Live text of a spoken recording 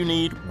you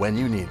need when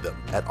you need them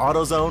at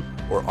AutoZone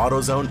or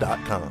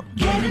AutoZone.com.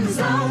 Get in the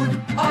zone,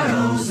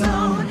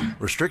 AutoZone.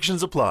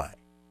 Restrictions apply.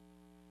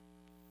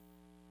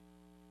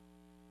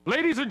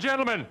 Ladies and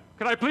gentlemen,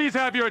 can I please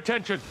have your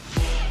attention?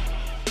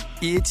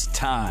 It's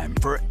time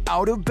for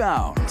Out of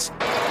Bounds.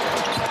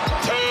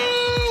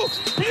 Two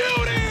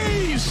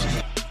beauties!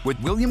 With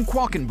William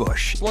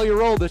Qualkenbush. Slow your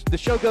roll. The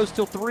show goes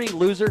till 3,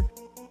 loser.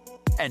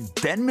 And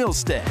Ben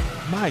Milstead.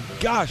 My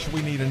gosh,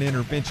 we need an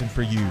intervention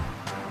for you.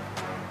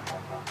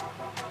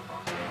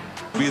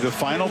 Be the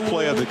final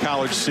play of the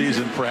college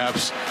season,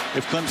 perhaps,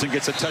 if Clemson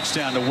gets a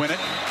touchdown to win it.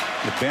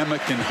 If Bama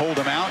can hold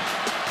them out,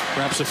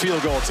 perhaps a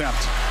field goal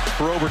attempt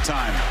for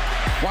overtime.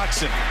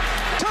 Watson,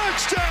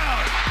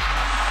 touchdown!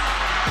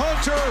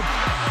 Hunter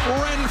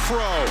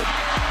Renfrow.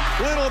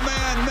 Little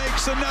man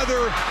makes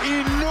another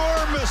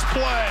enormous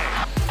play.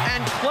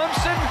 And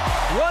Clemson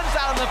runs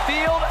out on the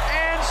field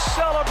and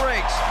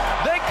celebrates.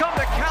 They come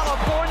to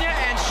California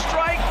and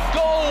strike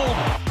gold.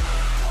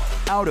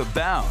 Out of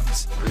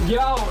Bounds.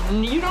 Yo,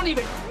 you don't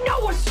even know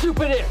what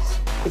stupid is.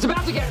 It's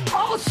about to get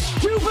all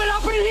stupid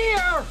up in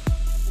here.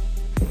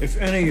 If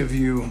any of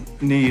you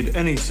need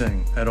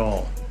anything at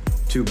all,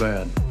 too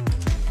bad.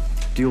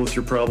 Deal with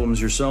your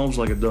problems yourselves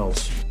like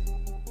adults.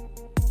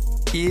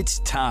 It's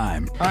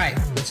time. All right,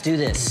 let's do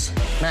this.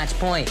 Match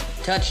point,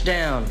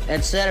 touchdown,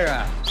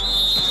 etc.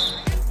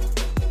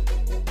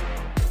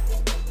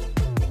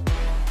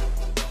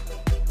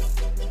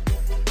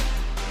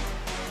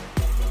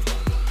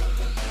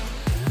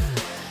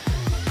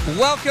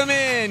 Welcome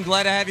in.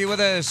 Glad to have you with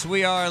us.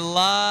 We are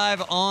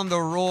live on the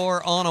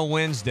Roar on a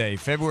Wednesday,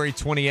 February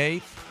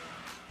 28th,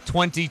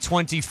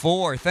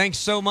 2024. Thanks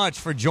so much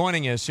for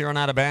joining us here on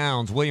Out of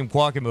Bounds. William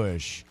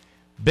Qualkenbush,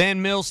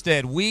 Ben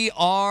Milstead. We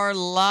are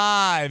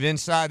live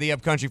inside the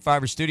Upcountry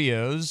Fiber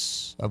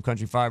studios.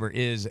 Upcountry Fiber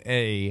is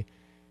a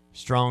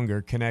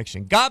stronger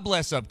connection. God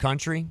bless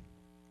Upcountry.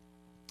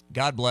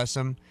 God bless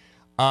them.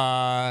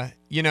 There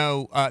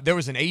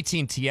was an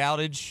AT&T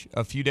outage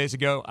a few days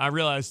ago. I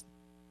realized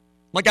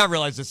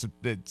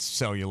it's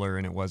cellular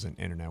and it wasn't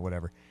internet,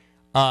 whatever.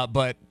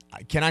 But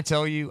can I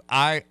tell you,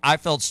 I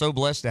felt so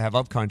blessed to have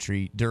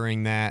Upcountry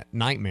during that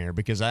nightmare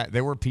because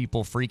there were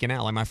people freaking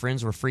out. Like, my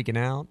friends were freaking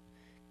out.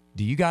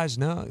 Do you guys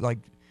know? Like,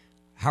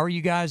 how are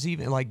you guys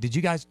even? Like, did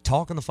you guys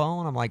talk on the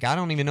phone? I'm like, I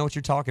don't even know what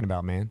you're talking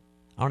about, man.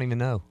 I don't even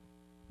know.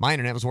 My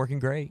internet was working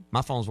great.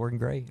 My phone was working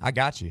great. I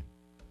got you.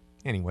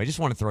 Anyway, just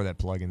want to throw that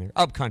plug in there.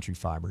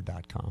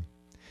 Upcountryfiber.com.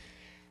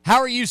 How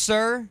are you,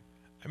 sir?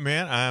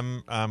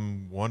 Man,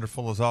 I'm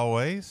wonderful as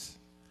always.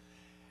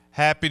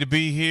 Happy to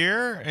be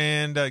here,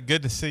 and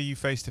good to see you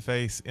face to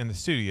face in the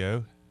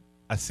studio.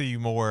 I see you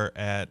more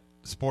at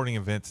sporting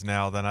events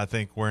now than I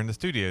think we're in the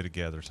studio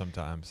together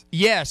sometimes.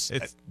 Yes,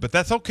 but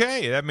that's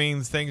okay. That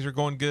means things are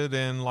going good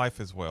in life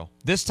as well.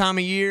 This time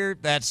of year,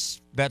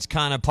 that's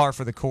kind of par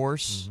for the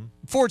course. Mm-hmm.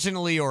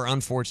 Fortunately or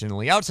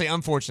unfortunately, I would say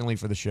unfortunately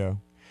for the show.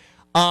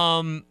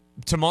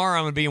 Tomorrow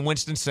I'm going to be in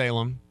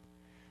Winston-Salem.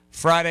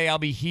 Friday, I'll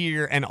be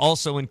here and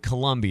also in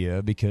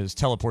Columbia because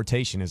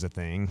teleportation is a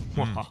thing.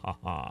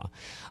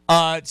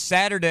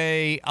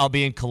 Saturday, I'll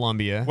be in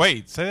Columbia.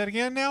 Wait, say that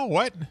again now?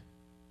 What?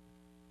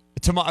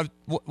 Tomorrow?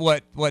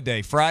 What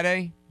day?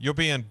 Friday? You'll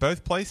be in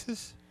both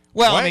places?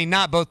 Well, what? I mean,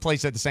 not both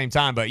places at the same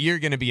time, but you're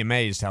going to be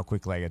amazed how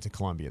quickly I get to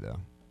Columbia, though.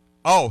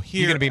 Oh,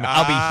 here.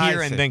 I'll be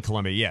here and then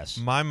Columbia, yes.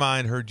 My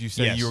mind heard you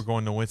say you were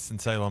going to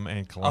Winston-Salem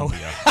and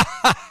Columbia.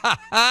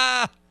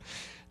 Oh.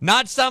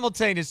 Not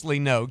simultaneously,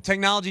 no.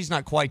 Technology's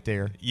not quite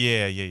there.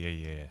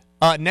 Yeah.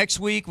 Next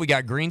week, we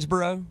got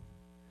Greensboro.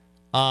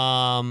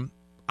 I'm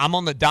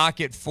on the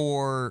docket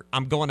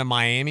I'm going to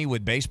Miami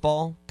with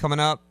baseball coming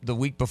up the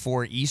week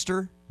before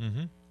Easter,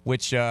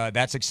 which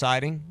that's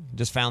exciting.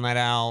 Just found that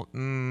out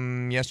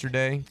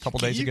yesterday, a couple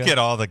days ago. You get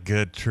all the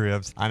good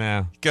trips. I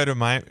know. Go to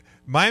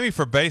Miami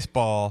for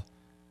baseball.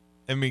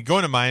 I mean,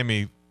 going to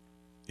Miami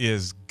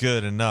is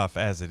good enough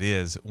as it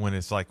is when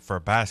it's like for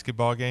a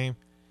basketball game.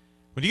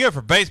 When you go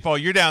for baseball,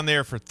 you're down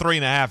there for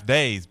 3.5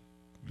 days.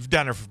 You're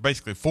down there for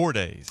basically 4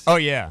 days. Oh,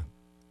 yeah.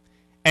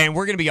 And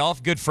we're going to be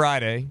off Good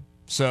Friday,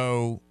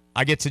 so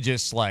I get to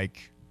just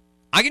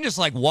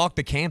walk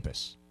the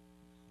campus.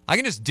 I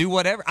can just do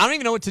whatever. I don't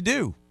even know what to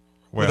do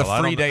with a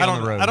free day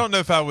on the road. I don't know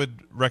if I would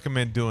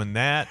recommend doing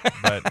that,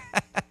 but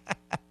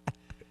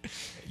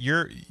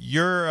you're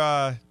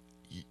going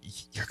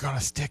to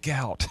stick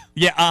out.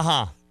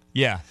 Yeah,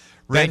 yeah.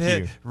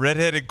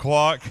 Redheaded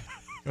Quack.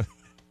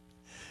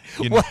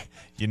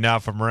 You're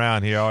not from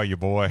around here, are you,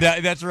 boy?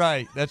 That's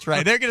right.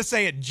 They're going to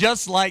say it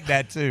just like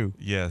that, too.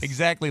 Yes.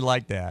 Exactly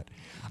like that.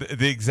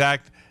 The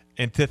exact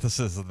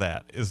antithesis of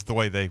that is the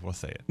way they will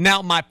say it.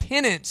 Now, my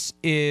penance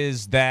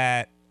is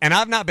that, and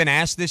I've not been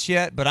asked this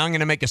yet, but I'm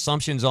going to make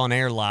assumptions on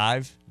air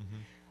live. Mm-hmm.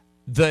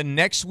 The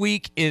next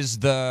week is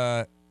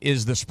the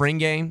spring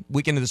game,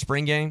 weekend of the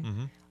spring game.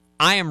 Mm-hmm.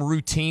 I am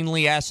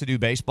routinely asked to do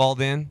baseball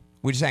then.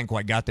 We just haven't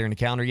quite got there in the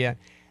calendar yet.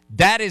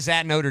 That is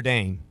at Notre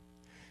Dame.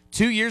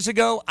 2 years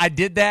ago, I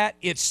did that.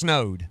 It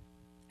snowed.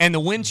 And the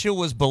wind chill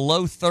was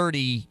below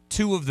 30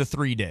 2 of the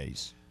 3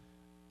 days.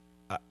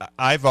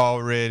 I've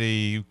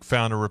already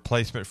found a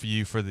replacement for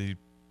you for the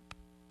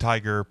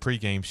Tiger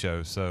pregame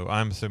show, so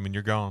I'm assuming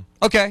you're gone.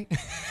 Okay.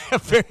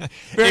 Very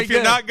if you're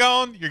good. not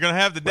gone, you're going to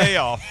have the day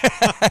off.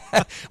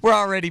 We're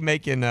already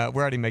making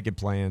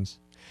plans.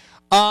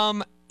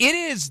 It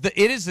is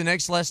the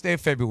next last day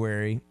of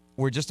February.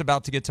 We're just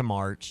about to get to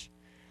March.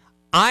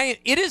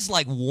 It is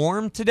like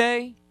warm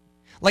today.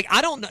 Like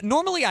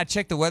normally I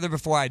check the weather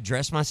before I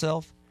dress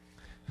myself.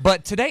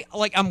 But today,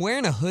 like, I'm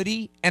wearing a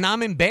hoodie and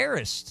I'm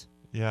embarrassed.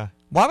 Yeah.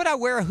 Why would I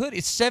wear a hoodie?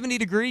 It's 70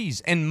 degrees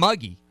and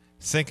muggy.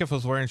 Sinkiff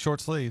was wearing short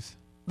sleeves.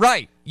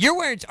 Right.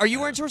 Are you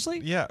wearing short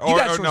sleeves? Yeah.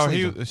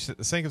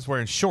 Sinkiff's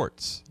wearing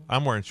shorts.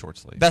 I'm wearing short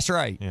sleeves. That's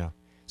right. Yeah.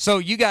 So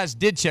you guys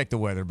did check the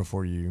weather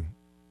before you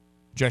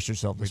dressed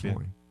yourself this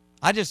morning.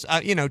 I just,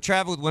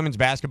 travel with women's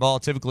basketball.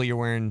 Typically you're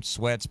wearing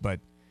sweats,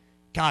 but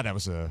God, that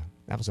was a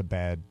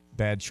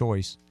bad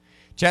choice.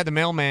 Chad the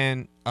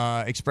mailman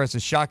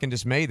expresses shock and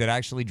dismay that I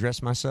actually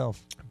dressed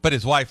myself. But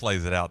his wife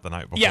lays it out the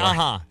night before.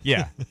 Yeah,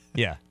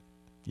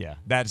 yeah.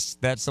 That's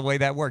the way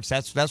that works.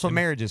 That's what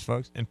marriage is,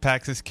 folks. And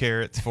packs his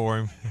carrots for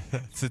him,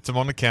 sits them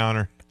on the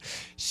counter.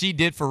 She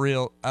did for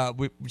real.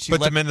 Puts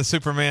them in the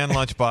Superman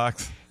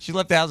lunchbox. She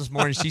left the house this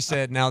morning. She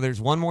said, "Now there's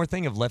one more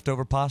thing of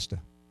leftover pasta."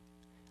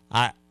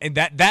 And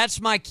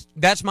that's my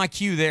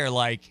cue there.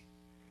 Like,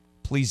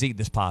 please eat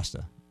this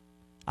pasta.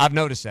 I've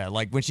noticed that.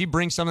 Like when she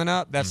brings something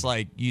up, that's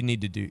like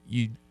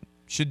you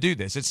should do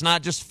this. It's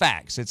not just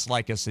facts. It's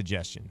like a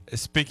suggestion.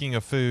 Speaking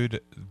of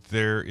food,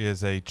 there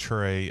is a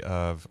tray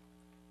of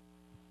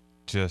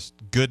just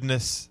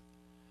goodness,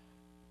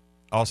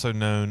 also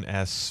known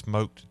as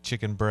smoked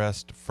chicken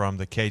breast from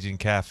the Cajun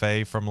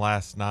Cafe from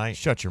last night.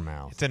 Shut your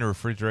mouth. It's in a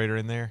refrigerator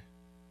in there.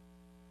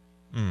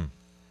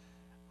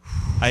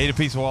 I ate a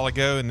piece a while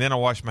ago, and then I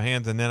washed my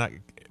hands, and then I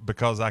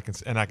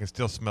can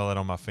still smell it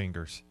on my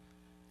fingers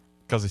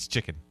because it's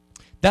chicken.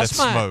 That's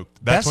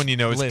smoked. That's when you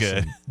know it's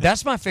good.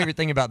 That's my favorite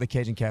thing about the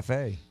Cajun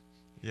Cafe.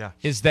 Yeah.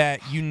 Is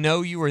that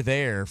you were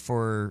there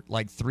for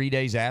like 3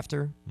 days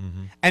after.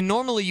 Mm-hmm. And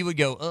normally you would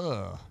go,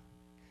 ugh.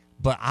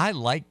 But I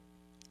like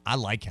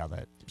how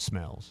that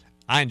smells.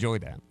 I enjoy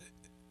that.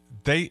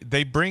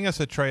 They bring us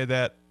a tray of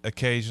that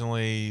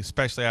occasionally,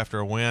 especially after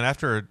a win.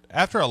 After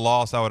a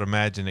loss, I would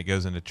imagine it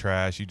goes into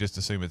trash. You just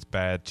assume it's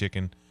bad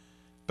chicken.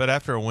 But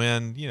after a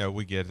win,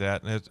 we get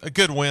that. And it's a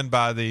good win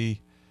by the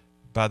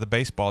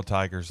baseball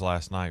Tigers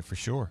last night for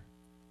sure.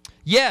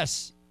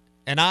 Yes.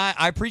 And I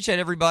appreciate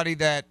everybody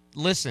that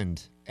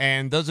listened.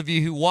 And those of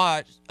you who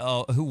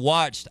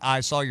watched, I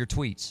saw your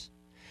tweets.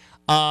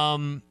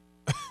 I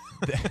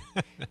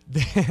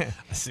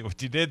see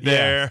what you did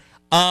there.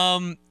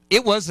 Yeah.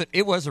 It was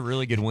a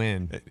really good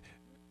win.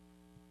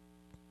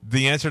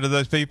 The answer to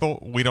those people,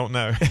 we don't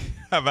know.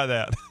 How about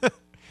that?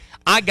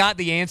 I got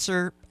the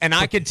answer, and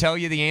I could tell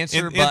you the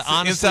answer, but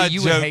honestly,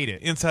 you would hate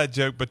it. Inside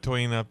joke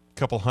between a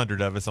couple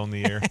hundred of us on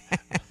the air.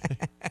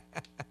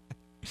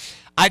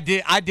 I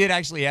did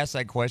actually ask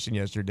that question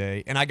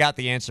yesterday, and I got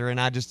the answer, and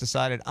I just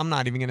decided I'm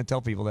not even going to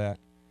tell people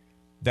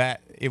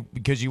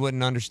because you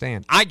wouldn't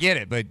understand. I get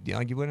it, but you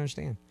wouldn't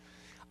understand.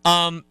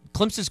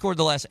 Clemson scored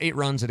the last 8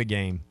 runs at a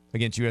game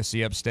against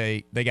USC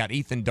Upstate. They got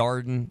Ethan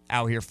Darden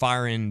out here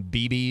firing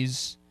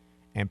BBs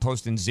and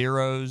posting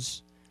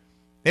zeros.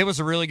 It was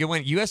a really good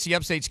win. USC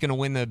Upstate's going to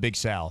win the Big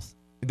South.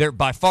 They're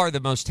by far the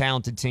most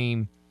talented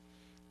team.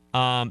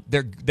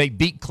 They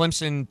beat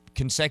Clemson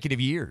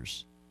consecutive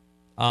years,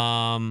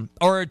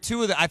 or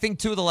two of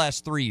the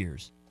last 3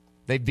 years.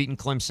 They've beaten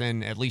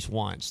Clemson at least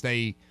once.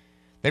 They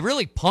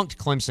really punked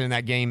Clemson in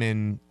that game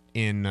in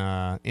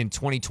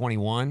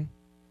 2021,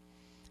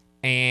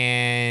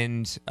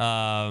 and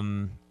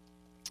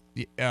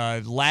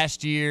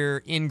last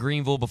year in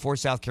Greenville before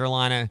South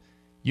Carolina,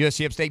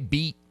 USC Upstate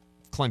beat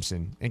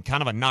Clemson in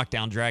kind of a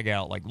knockdown,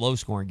 drag-out, like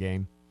low-scoring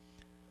game.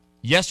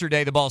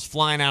 Yesterday, the ball's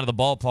flying out of the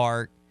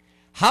ballpark.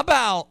 How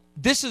about,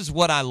 this is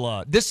what I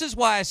love. This is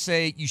why I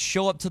say you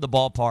show up to the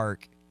ballpark,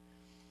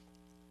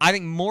 I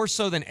think more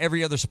so than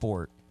every other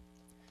sport.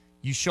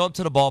 You show up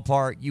to the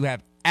ballpark, you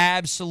have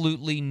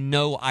absolutely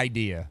no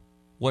idea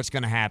what's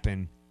going to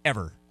happen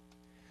ever.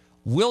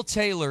 Will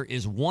Taylor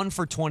is 1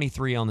 for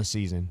 23 on the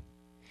season.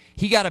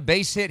 He got a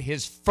base hit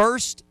his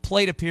first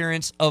plate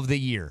appearance of the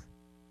year.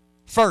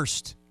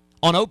 First,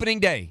 on opening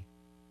day.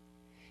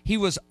 He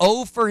was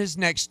 0 for his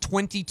next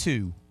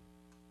 22.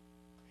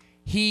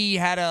 He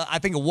had I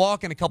think a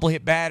walk and a couple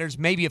hit batters,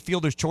 maybe a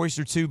fielder's choice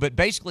or two, but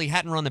basically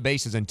hadn't run the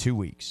bases in 2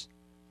 weeks.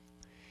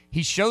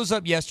 He shows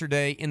up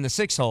yesterday in the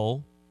 6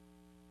 hole,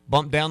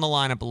 bumped down the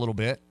lineup a little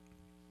bit.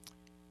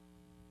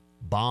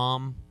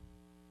 Bomb.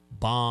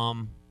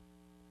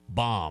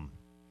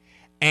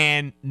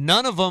 And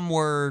none of them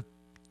were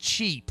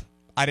cheap,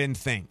 I didn't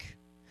think.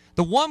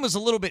 The one was a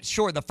little bit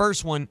short, the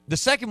first one. The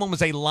second one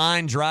was a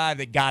line drive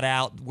that got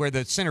out where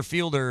the center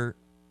fielder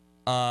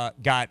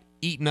got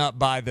eaten up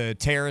by the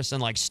terrace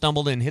and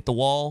stumbled and hit the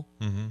wall.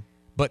 Mm-hmm.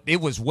 But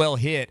it was well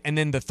hit. And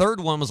then the third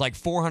one was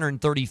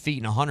 430 feet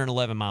and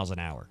 111 miles an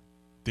hour.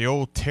 The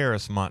old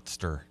terrace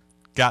monster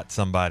got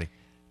somebody.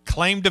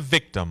 Claimed a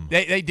victim.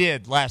 They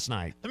did last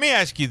night. Let me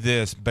ask you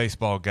this,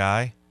 baseball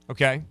guy.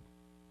 Okay.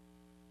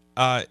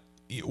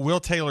 Will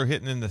Taylor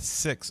hitting in the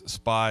 6th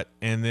spot,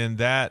 and then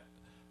that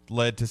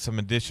led to some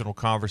additional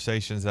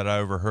conversations that I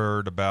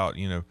overheard about,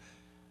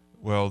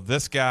 well,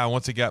 this guy,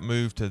 once he got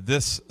moved to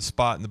this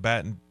spot in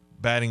the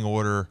batting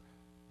order,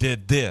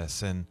 did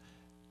this, and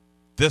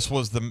this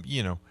was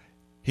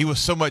he was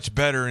so much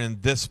better in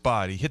this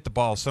spot. He hit the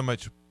ball so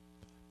much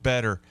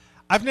better.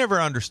 I've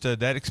never understood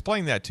that.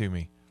 Explain that to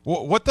me.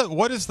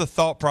 What is the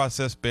thought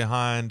process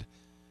behind,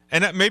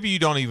 and maybe you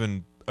don't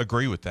even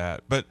agree with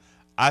that, but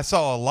I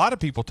saw a lot of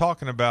people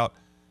talking about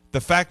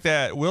the fact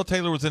that Will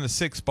Taylor was in the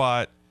 6th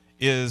spot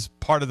is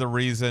part of the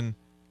reason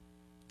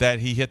that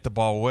he hit the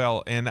ball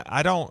well, and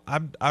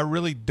I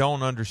really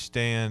don't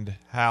understand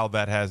how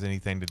that has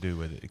anything to do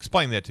with it.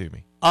 Explain that to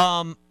me.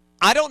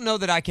 I don't know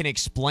that I can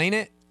explain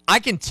it. I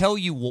can tell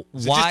you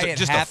why it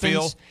just happens.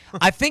 A feel?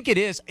 I think it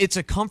is. It's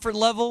a comfort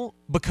level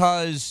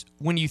because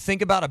when you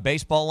think about a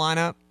baseball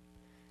lineup,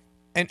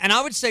 and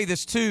I would say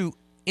this too,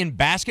 in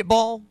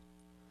basketball,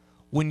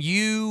 when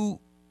you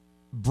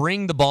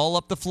bring the ball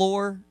up the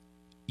floor,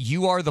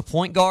 you are the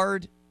point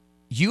guard,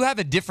 you have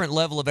a different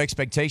level of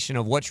expectation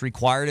of what's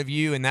required of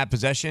you in that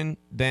possession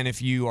than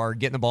if you are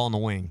getting the ball in the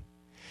wing.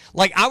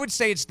 Like, I would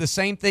say it's the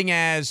same thing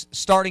as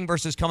starting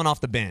versus coming off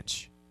the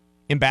bench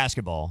in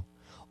basketball,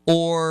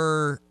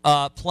 or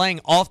playing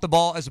off the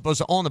ball as opposed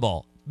to on the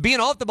ball. Being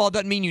off the ball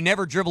doesn't mean you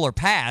never dribble or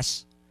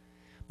pass,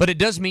 but it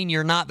does mean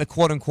you're not the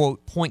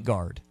quote-unquote point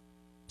guard.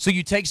 So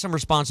you take some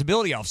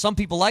responsibility off. Some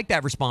people like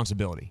that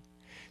responsibility.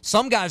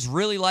 Some guys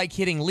really like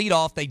hitting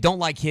leadoff. They don't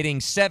like hitting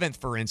 7th,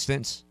 for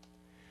instance,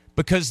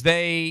 because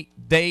they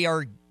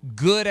are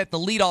good at the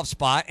leadoff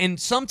spot. And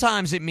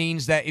sometimes it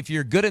means that if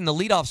you're good in the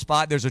leadoff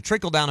spot, there's a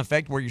trickle-down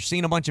effect where you're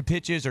seeing a bunch of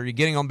pitches or you're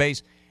getting on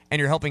base and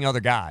you're helping other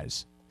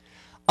guys.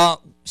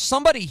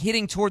 Somebody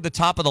hitting toward the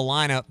top of the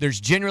lineup,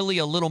 there's generally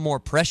a little more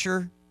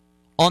pressure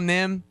on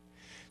them.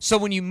 So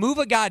when you move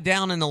a guy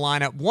down in the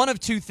lineup, one of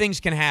two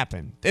things can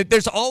happen.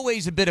 There's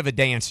always a bit of a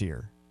dance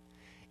here.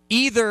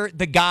 Either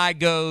the guy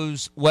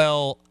goes,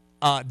 well,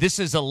 this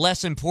is a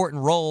less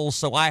important role,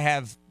 so I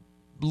have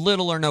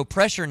little or no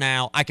pressure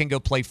now. I can go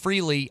play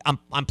freely.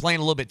 I'm playing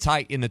a little bit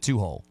tight in the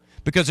 2-hole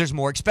because there's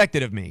more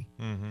expected of me.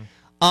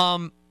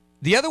 Mm-hmm.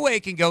 The other way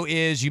it can go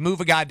is you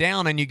move a guy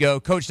down and you go,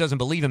 coach doesn't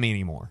believe in me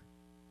anymore.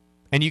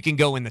 And you can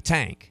go in the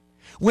tank.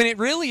 When it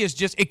really is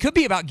just, it could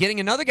be about getting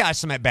another guy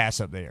some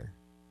at-bats up there.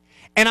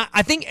 And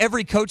I think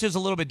every coach is a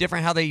little bit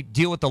different how they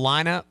deal with the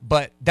lineup,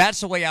 but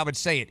that's the way I would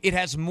say it. It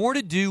has more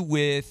to do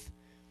with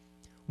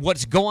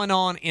what's going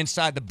on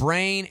inside the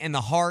brain and the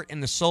heart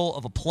and the soul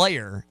of a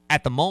player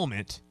at the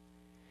moment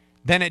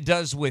than it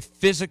does with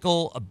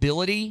physical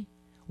ability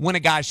when a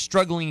guy's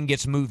struggling and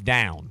gets moved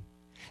down.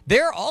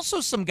 There are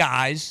also some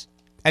guys,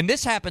 and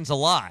this happens a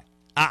lot.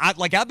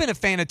 I've been a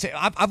fan of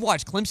I've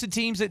watched Clemson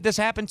teams that this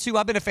happened to.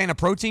 I've been a fan of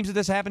pro teams that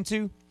this happened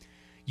to.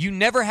 You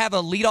never have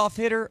a leadoff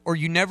hitter, or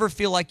you never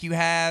feel like you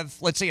have,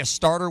 let's say, a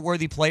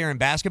starter-worthy player in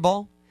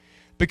basketball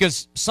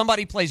because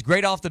somebody plays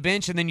great off the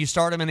bench and then you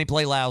start them and they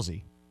play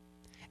lousy.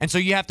 And so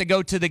you have to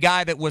go to the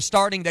guy that was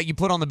starting that you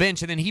put on the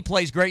bench, and then he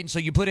plays great, and so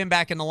you put him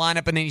back in the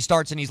lineup, and then he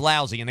starts and he's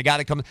lousy. And the guy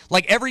that comes,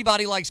 like,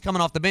 everybody likes coming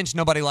off the bench,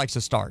 nobody likes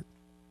to start.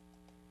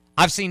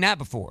 I've seen that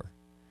before.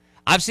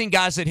 I've seen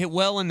guys that hit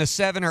well in the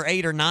 7 or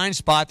 8 or 9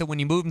 spot that when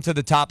you move them to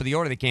the top of the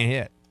order, they can't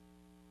hit.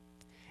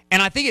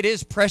 And I think it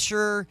is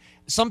pressure.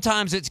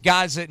 Sometimes it's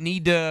guys that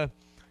need to,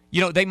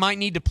 they might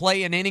need to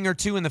play an inning or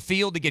two in the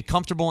field to get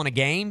comfortable in a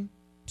game.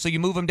 So you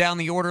move them down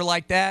the order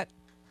like that.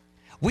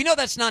 We know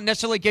that's not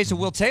necessarily the case of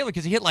Will Taylor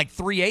because he hit like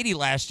 380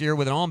 last year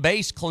with an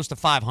on-base close to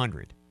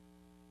 500,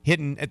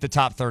 hitting at the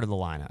top third of the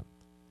lineup.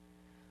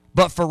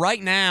 But for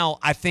right now,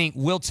 I think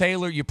Will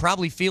Taylor, you're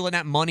probably feeling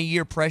that money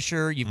year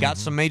pressure. You've got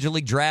some major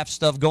league draft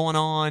stuff going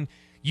on.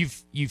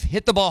 You've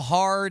hit the ball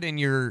hard, and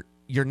you're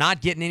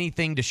not getting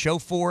anything to show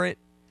for it.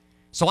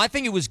 So I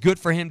think it was good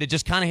for him to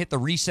just kind of hit the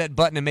reset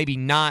button and maybe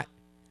not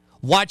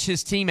watch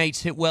his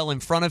teammates hit well in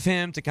front of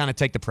him to kind of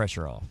take the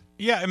pressure off.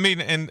 Yeah, I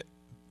mean, and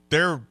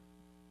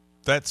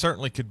that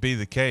certainly could be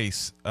the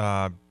case.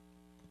 I'm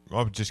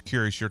just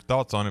curious your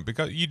thoughts on it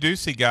because you do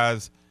see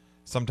guys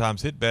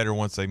sometimes hit better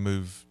once they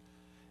move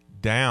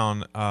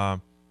down.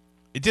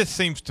 It just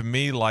seems to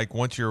me like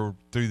once you're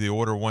through the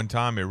order one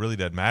time, it really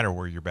doesn't matter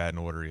where your batting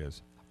order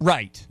is.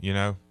 Right.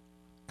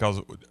 Because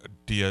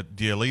do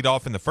you lead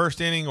off in the first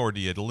inning or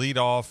do you lead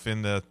off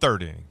in the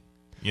third inning?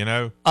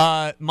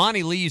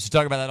 Monty Lee used to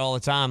talk about that all the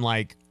time.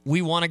 Like,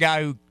 we want a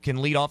guy who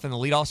can lead off in the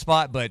leadoff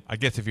spot, but I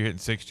guess if you're hitting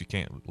 6th, you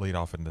can't lead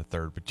off in the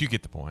third, but you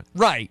get the point.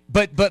 Right.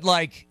 But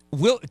like,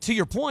 to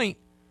your point,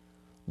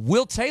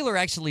 Will Taylor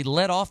actually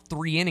led off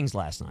 3 innings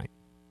last night.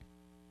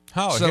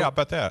 Oh, so yeah, how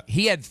about that?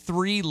 He had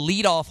 3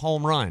 leadoff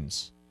home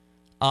runs.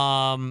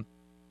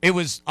 It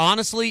was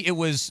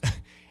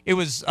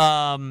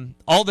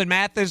Alden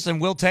Mathis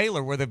and Will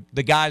Taylor were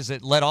the guys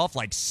that led off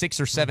like 6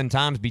 or 7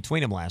 times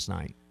between them last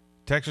night.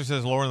 Texas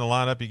says lower in the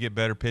lineup, you get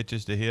better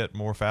pitches to hit,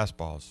 more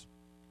fastballs.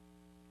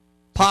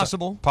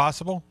 Possible.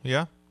 Possible?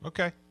 Yeah.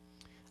 Okay.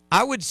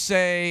 I would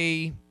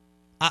say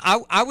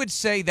I would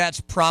say that's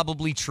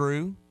probably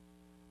true.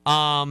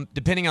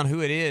 depending on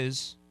who it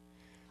is.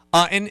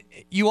 And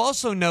you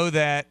also know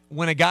that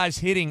when a guy's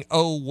hitting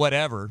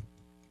whatever,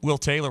 Will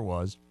Taylor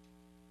was,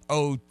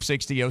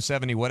 060,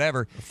 070,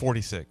 whatever.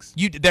 46.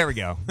 There we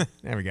go.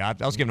 There we go. I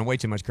was giving him way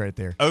too much credit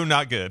there. Oh,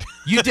 not good.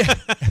 You did.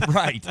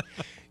 Right.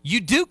 You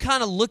do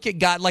kind of look at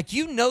guys, like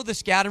the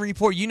scouting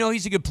report,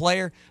 he's a good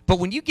player, but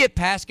when you get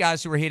past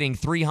guys who are hitting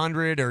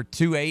 300 or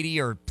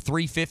 280 or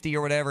 350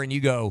 or whatever, and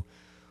you go,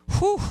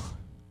 whew.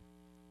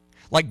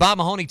 Like Bob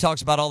Mahoney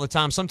talks about all the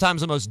time,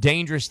 sometimes the most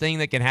dangerous thing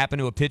that can happen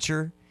to a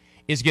pitcher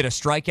is get a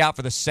strikeout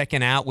for the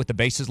second out with the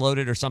bases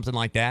loaded or something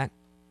like that.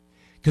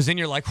 Because then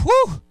you're like,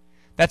 whew,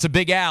 that's a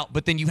big out,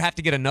 but then you have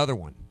to get another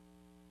one.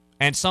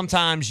 And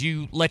sometimes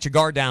you let your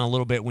guard down a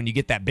little bit when you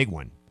get that big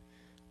one.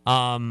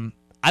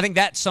 I think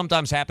that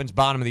sometimes happens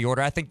bottom of the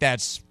order. I think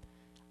that's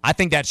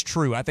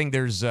true. I think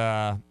there's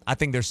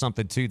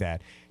something to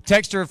that.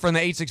 Texter from the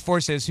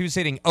 864 says, who's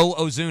hitting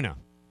Ozuna?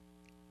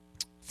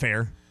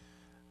 Fair.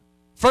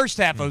 First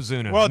half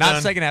Ozuna, well not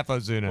done. Second half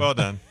Ozuna. Well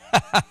done.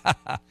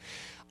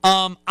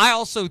 I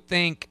also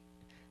think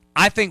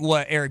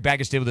what Eric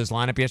Baggett did with his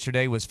lineup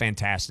yesterday was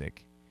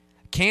fantastic.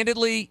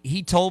 Candidly,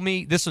 he told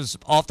me, this was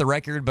off the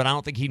record, but I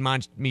don't think he'd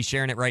mind me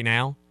sharing it right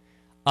now.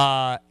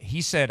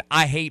 He said,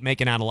 I hate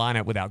making out a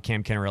lineup without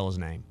Cam Kennerella's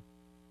name.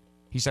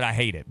 He said, I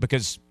hate it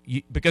because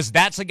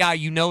that's a guy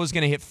is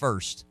going to hit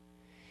first.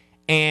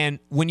 And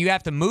when you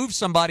have to move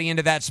somebody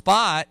into that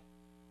spot,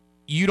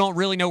 you don't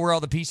really know where all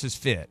the pieces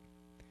fit.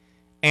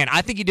 And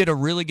I think he did a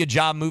really good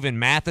job moving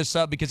Mathis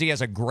up because he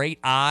has a great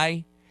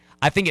eye.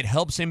 I think it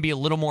helps him be a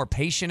little more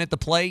patient at the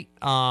plate.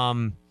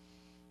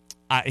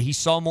 He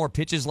saw more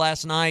pitches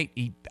last night.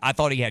 I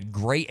thought he had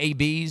great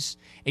ABs.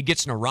 It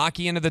gets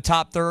Naraki into the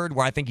top third,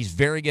 where I think he's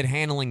very good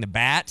handling the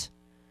bat.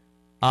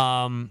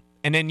 And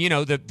then,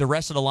 the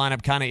rest of the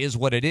lineup kind of is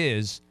what it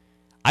is.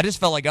 I just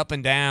felt like up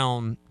and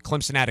down,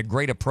 Clemson had a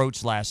great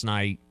approach last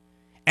night.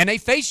 And they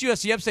faced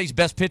USC Upstate's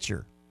best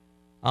pitcher.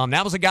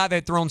 That was a guy that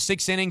had thrown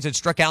 6 innings and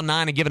struck out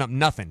 9 and given up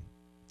nothing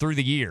through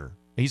the year.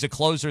 He's a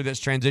closer that's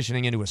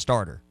transitioning into a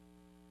starter.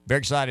 Very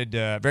excited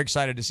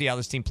to see how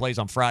this team plays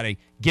on Friday,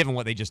 given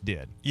what they just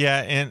did. Yeah,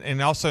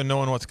 and also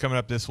knowing what's coming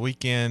up this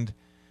weekend,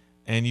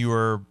 and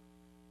you're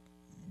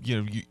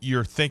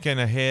thinking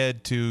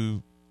ahead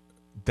to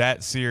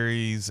that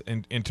series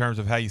in terms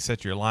of how you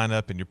set your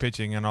lineup and your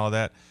pitching and all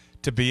that,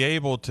 to be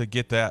able to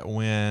get that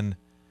win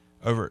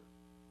over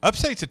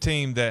Upstate's a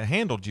team that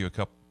handled you a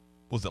couple.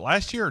 Was it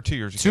last year or 2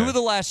 years ago? 2 of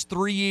the last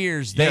 3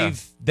 years,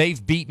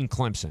 they've beaten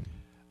Clemson.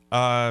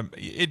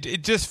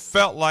 It just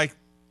felt like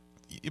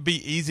it'd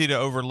be easy to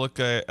overlook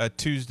a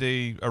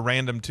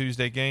random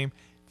Tuesday game.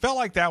 Felt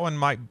like that one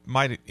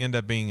might end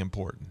up being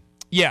important.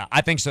 Yeah, I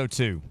think so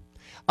too.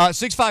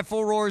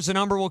 654 Roar is the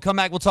number. We'll come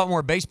back. We'll talk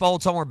more baseball. We'll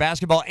talk more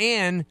basketball,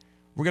 and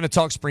we're going to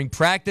talk spring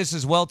practice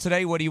as well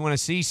today. What do you want to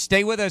see?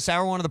 Stay with us.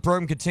 Hour 1 of the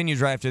program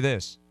continues right after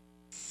this.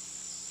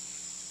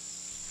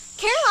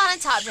 Carolina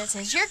Top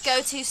Dressing is your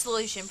go-to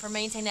solution for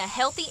maintaining a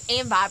healthy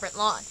and vibrant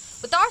lawn.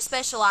 With our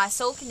specialized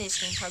soil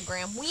conditioning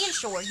program, we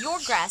ensure your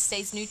grass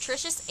stays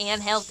nutritious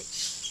and healthy.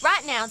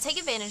 Right now, take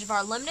advantage of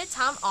our limited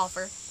time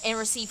offer and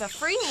receive a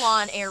free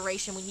lawn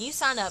aeration when you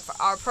sign up for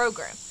our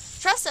program.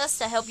 Trust us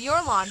to help your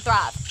lawn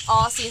thrive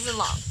all season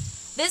long.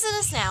 Visit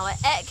us now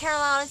at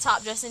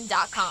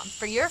carolinatopdressing.com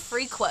for your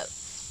free quote.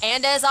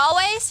 And as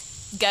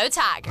always, go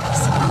Tigers!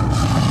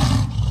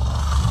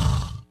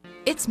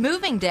 It's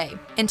moving day,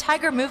 and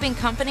Tiger Moving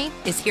Company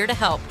is here to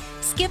help.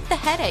 Skip the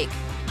headache.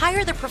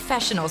 Hire the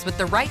professionals with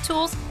the right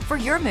tools for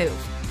your move.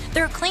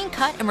 They're a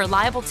clean-cut and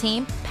reliable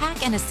team,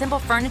 pack and assemble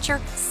furniture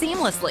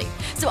seamlessly,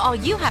 so all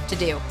you have to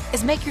do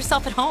is make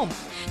yourself at home.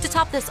 To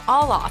top this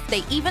all off,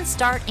 they even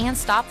start and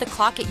stop the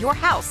clock at your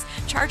house,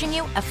 charging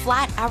you a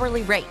flat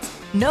hourly rate.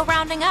 No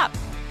rounding up.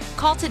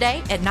 Call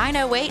today at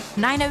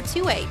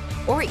 908-9028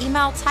 or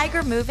email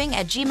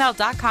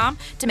tigermoving@gmail.com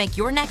to make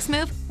your next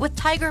move with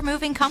Tiger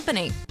Moving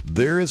Company.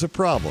 There is a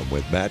problem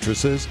with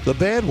mattresses. The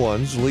bad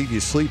ones leave you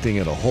sleeping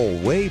in a hole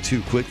way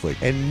too quickly,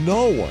 and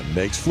no one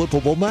makes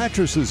flippable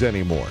mattresses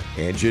anymore.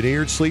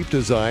 Engineered Sleep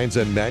designs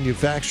and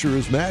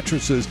manufacturers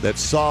mattresses that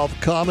solve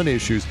common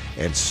issues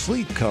and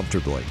sleep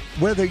comfortably.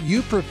 Whether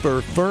you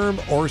prefer firm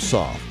or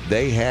soft,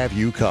 they have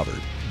you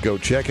covered. Go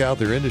check out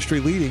their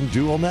industry-leading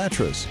dual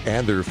mattress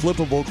and their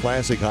flippable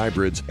classic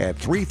hybrids at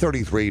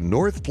 333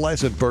 North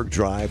Pleasantburg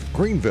Drive,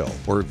 Greenville,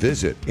 or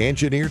visit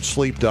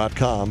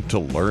engineeredsleep.com to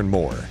learn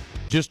more.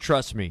 Just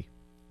trust me.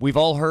 We've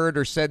all heard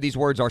or said these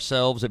words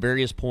ourselves at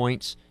various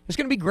points. It's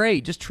going to be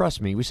great. Just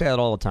trust me. We say that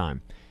all the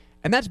time.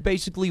 And that's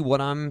basically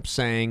what I'm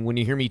saying when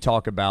you hear me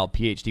talk about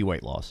PhD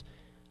weight loss.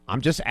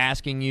 I'm just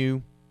asking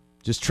you,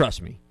 just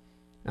trust me.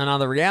 And now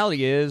the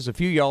reality is, a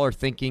few of y'all are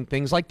thinking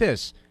things like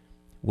this.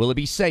 Will it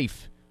be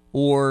safe?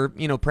 Or,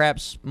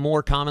 perhaps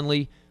more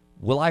commonly,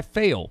 will I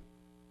fail?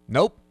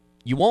 Nope,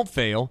 you won't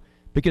fail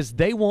because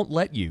they won't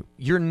let you.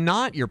 You're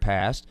not your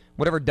past.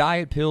 Whatever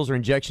diet, pills, or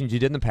injections you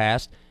did in the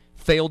past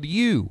failed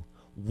you.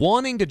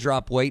 Wanting to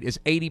drop weight is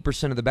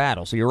 80% of the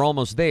battle, so you're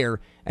almost there.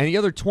 And the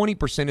other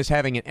 20% is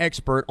having an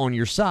expert on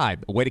your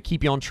side, a way to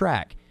keep you on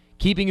track.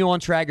 Keeping you on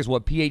track is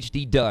what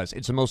PhD does.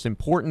 It's the most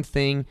important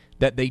thing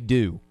that they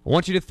do. I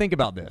want you to think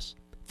about this.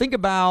 Think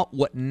about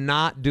what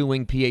not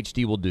doing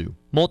PhD will do.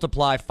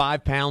 Multiply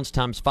 5 pounds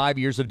times 5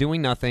 years of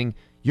doing nothing.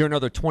 You're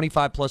another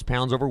 25-plus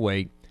pounds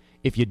overweight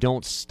if you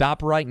don't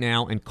stop right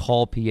now and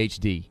call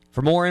PhD.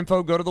 For more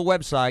info, go to the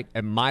website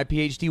at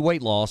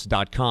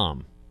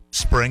myphdweightloss.com.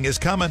 Spring is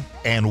coming,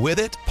 and with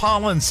it,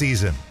 pollen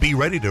season. Be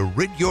ready to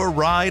rid your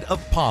ride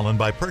of pollen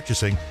by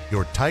purchasing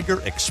your Tiger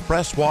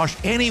Express Wash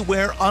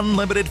Anywhere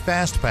Unlimited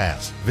Fast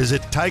Pass.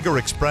 Visit Tiger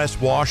Express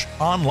Wash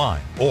online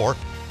or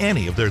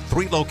any of their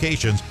 3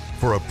 locations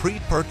for a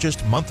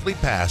pre-purchased monthly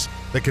pass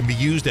that can be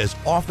used as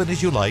often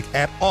as you like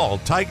at all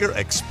Tiger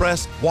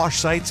Express Wash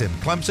sites in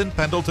Clemson,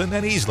 Pendleton,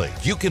 and Easley.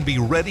 You can be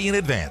ready in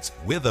advance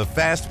with a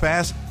Fast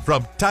Pass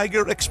from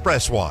Tiger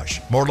Express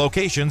Wash. More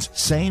locations,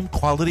 same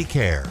quality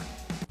care.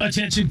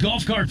 Attention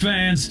golf cart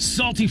fans,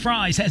 Salty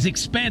Fries has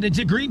expanded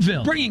to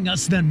Greenville, bringing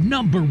us the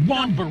number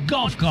one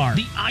golf cart,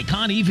 the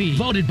Icon EV,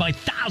 voted by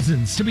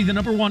thousands to be the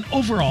number 1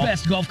 overall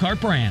best golf cart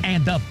brand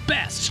and the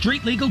best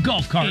street legal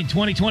golf cart in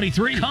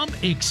 2023. Come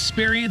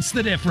experience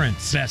the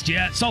difference. Best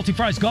yet, Salty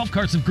Fries Golf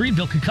Carts of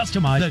Greenville can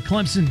customize the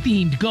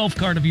Clemson-themed golf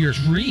cart of your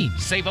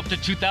dreams. Save up to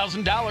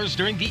 $2,000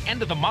 during the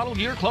end of the model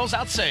year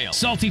closeout sale.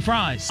 Salty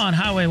Fries on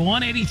Highway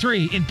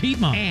 183 in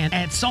Piedmont and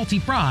at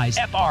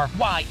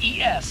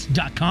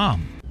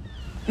saltyfriesfrys.com.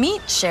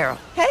 Meet Cheryl.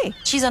 Hey.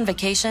 She's on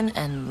vacation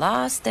and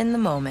lost in the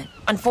moment.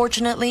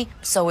 Unfortunately,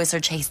 so is her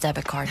Chase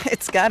debit card.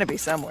 It's gotta be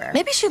somewhere.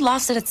 Maybe she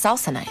lost it at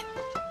salsa night.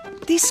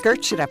 These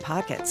skirts should have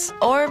pockets.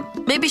 Or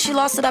maybe she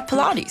lost it at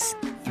Pilates.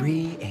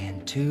 3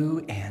 and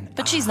 2 and...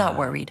 But she's not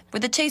worried.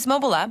 With the Chase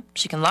mobile app,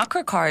 she can lock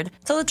her card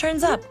till it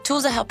turns up.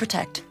 Tools that help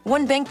protect.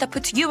 One bank that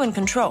puts you in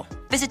control.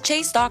 Visit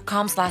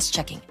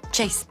chase.com/checking.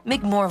 Chase,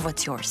 make more of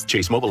what's yours.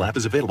 Chase mobile app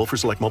is available for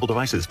select mobile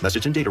devices.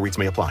 Message and data rates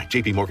may apply.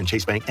 JP Morgan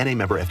Chase Bank, N.A.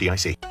 member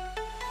FDIC.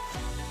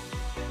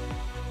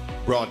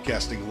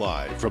 Broadcasting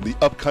live from the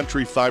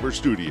Upcountry Fiber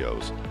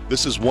Studios.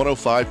 This is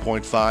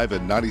 105.5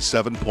 and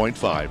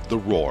 97.5 The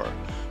Roar.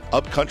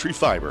 Upcountry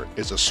Fiber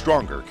is a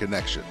stronger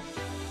connection.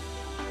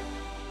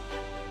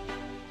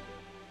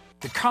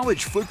 The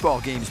college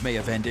football games may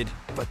have ended,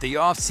 but the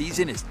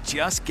offseason is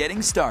just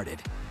getting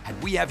started.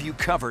 And we have you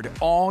covered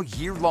all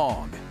year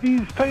long.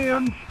 These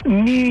fans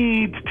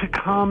need to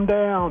calm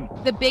down.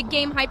 The big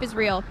game hype is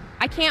real.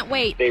 I can't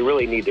wait. They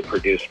really need to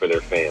produce for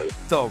their fans.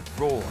 The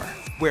Roar,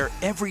 where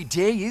every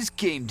day is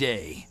game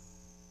day.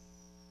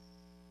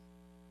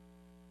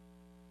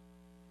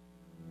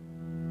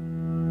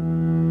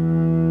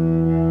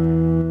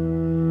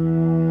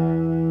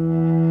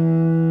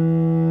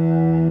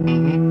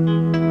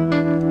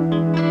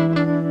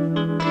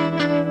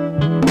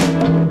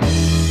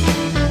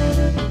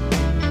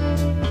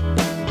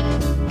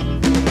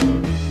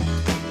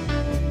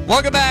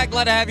 Welcome back.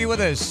 Glad to have you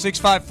with us.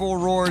 654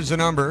 Roar is the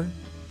number.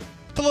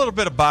 It's a little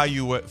bit of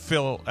bayou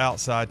feel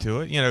outside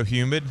to it. You know,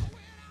 humid.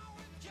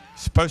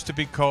 Supposed to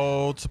be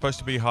cold, supposed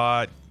to be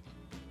hot,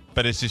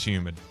 but it's just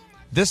humid.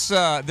 This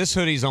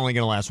hoodie's only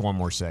going to last one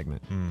more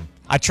segment.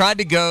 I tried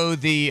to go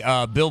the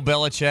Bill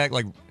Belichick,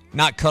 like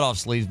not cut off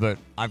sleeves, but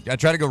I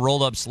tried to go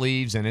rolled up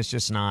sleeves, and it's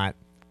just not.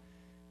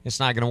 It's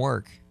not going to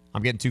work.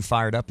 I'm getting too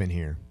fired up in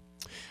here.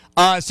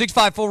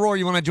 654 Roar,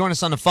 you want to join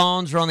us on the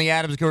phones? We're on the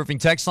Adams Roofing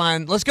text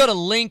line. Let's go to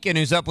Lincoln,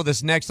 who's up with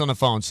us next on the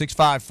phone.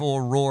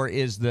 654 Roar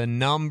is the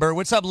number.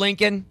 What's up,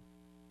 Lincoln?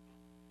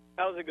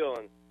 How's it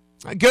going?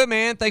 Good,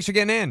 man. Thanks for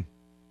getting in.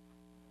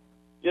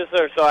 Yes,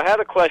 sir. So I had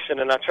a question,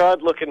 and I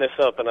tried looking this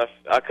up, and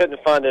I couldn't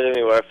find it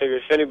anywhere. I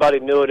figured if anybody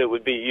knew it, it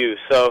would be you.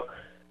 So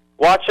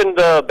watching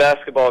the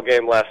basketball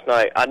game last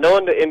night, I know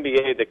in the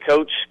NBA the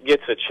coach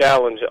gets a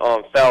challenge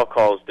on foul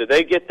calls. Do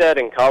they get that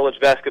in college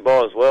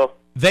basketball as well?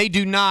 They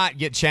do not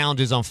get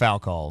challenges on foul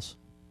calls.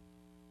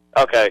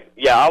 Okay.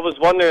 Yeah, I was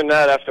wondering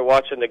that after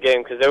watching the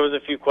game because there was a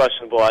few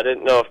questionable. I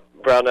didn't know if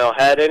Brownell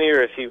had any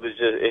or if he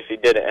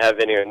didn't have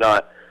any or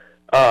not.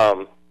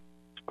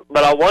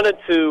 But I wanted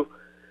to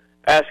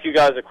ask you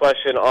guys a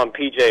question on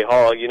P.J.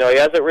 Hall. You know, he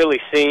hasn't really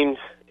seemed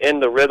in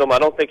the rhythm. I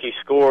don't think he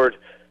scored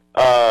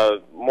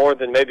more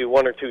than maybe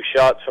 1 or 2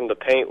 shots from the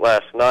paint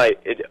last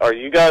night. Are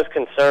you guys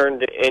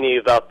concerned any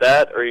about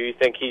that, or you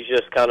think he's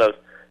just kind of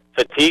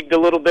fatigued a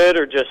little bit,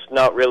 or just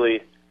not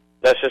really?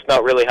 That's just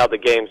not really how the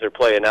games are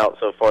playing out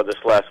so far this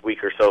last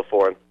week or so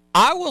for him.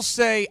 I will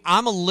say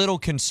I'm a little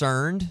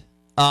concerned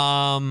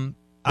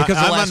because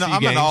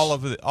I'm in all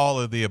of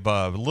the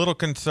above. A little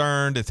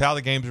concerned. It's how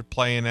the games are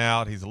playing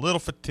out. He's a little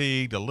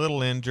fatigued, a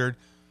little injured,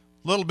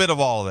 a little bit of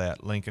all of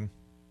that. Lincoln.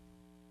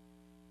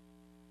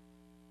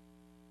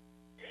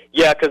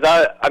 Yeah,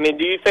 because I mean,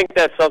 do you think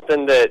that's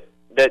something that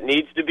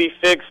needs to be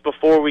fixed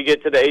before we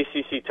get to the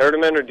ACC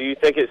tournament, or do you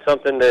think it's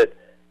something that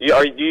do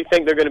you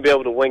think they're going to be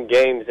able to win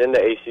games in the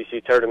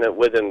ACC tournament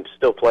with him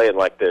still playing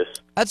like this?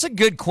 That's a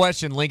good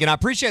question, Lincoln. I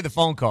appreciate the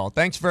phone call.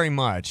 Thanks very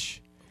much.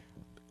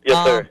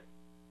 Yes, sir.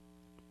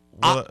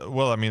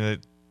 Well, I mean,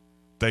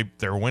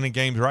 they're winning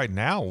games right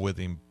now with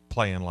him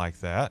playing like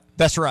that.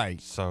 That's right.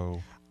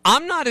 So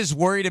I'm not as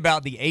worried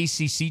about the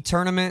ACC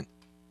tournament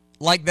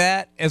like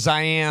that as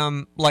I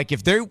am like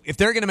if they're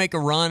going to make a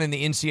run in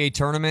the NCAA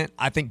tournament,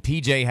 I think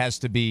PJ has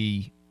to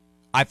be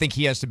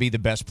the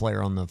best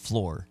player on the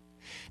floor.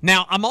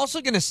 Now, I'm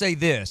also going to say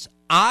this.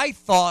 I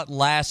thought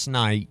last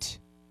night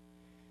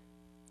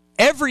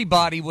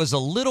everybody was a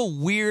little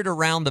weird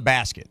around the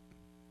basket.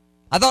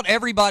 I thought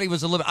everybody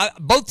was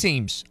both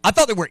teams. I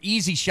thought there were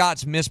easy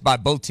shots missed by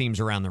both teams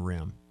around the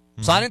rim.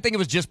 Mm-hmm. So I didn't think it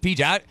was just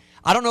PJ.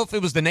 I don't know if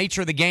it was the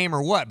nature of the game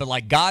or what, but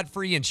like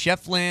Godfrey and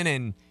Shefflin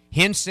and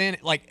Henson,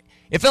 like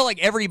it felt like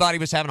everybody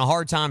was having a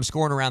hard time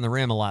scoring around the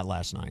rim a lot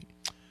last night.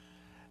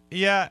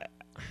 Yeah.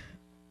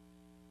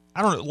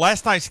 I don't know.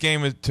 Last night's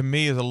game, to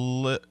me,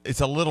 it's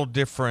a little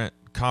different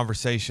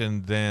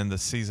conversation than the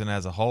season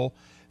as a whole.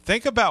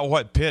 Think about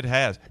what Pitt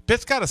has.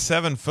 Pitt's got a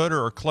 7-footer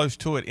or close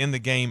to it in the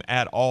game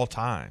at all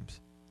times.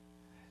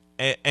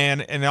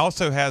 And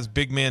also has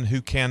big men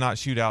who cannot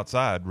shoot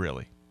outside,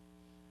 really.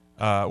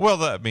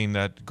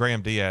 That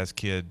Graham Diaz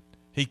kid,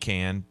 he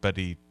can, but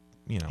he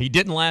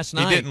didn't last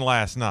night. He didn't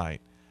last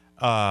night.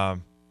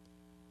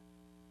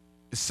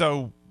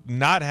 So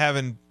not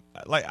having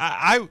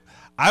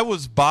I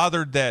was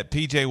bothered that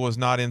PJ was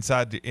not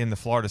inside in the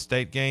Florida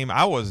State game.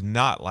 I was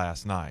not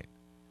last night.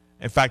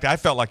 In fact, I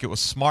felt like it was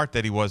smart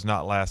that he was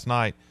not last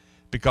night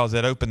because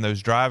it opened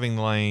those driving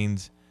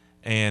lanes,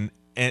 and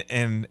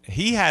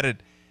he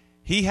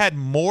had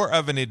more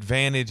of an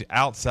advantage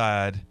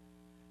outside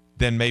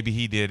than maybe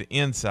he did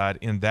inside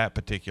in that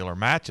particular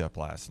matchup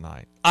last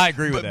night. I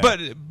agree with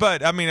that.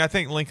 But I mean, I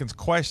think Lincoln's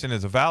question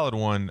is a valid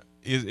one.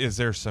 Is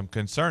there some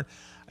concern?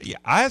 Yeah,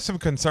 I have some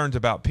concerns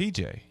about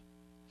PJ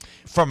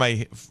from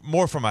a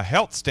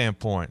health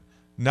standpoint,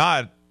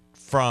 not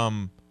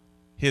from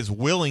his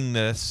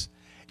willingness.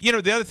 You know,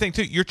 the other thing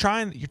too, you're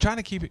trying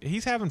to keep.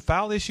 He's having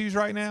foul issues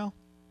right now,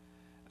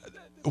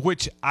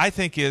 which I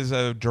think is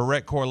a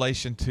direct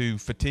correlation to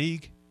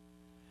fatigue.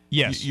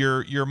 Yes,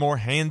 you're more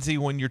handsy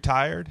when you're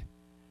tired.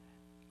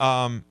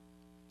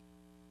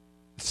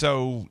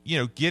 So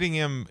getting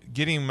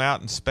him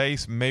out in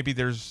space, maybe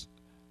there's,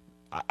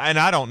 and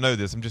I don't know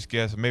this, I'm just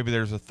guessing. Maybe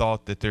there's a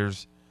thought that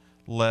there's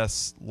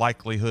less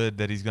likelihood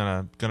that he's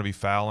gonna be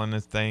fouling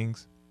his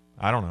things.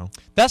 I don't know.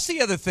 That's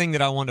the other thing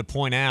that I wanted to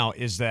point out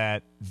is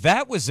that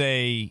was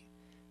a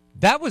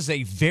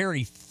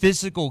very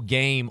physical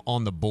game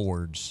on the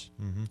boards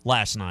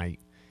last night.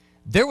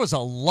 There was a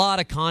lot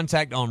of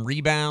contact on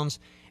rebounds,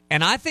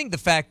 and I think the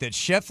fact that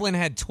Shefflin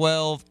had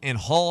 12 and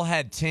Hall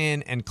had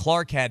 10 and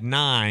Clark had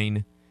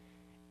 9,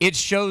 it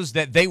shows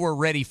that they were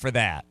ready for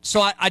that. So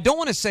I don't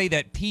want to say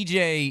that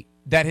PJ,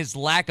 that his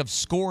lack of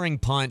scoring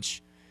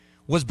punch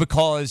was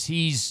because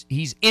he's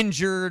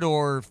injured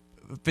or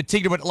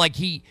fatigued, but like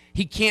he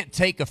can't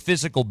take a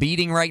physical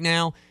beating right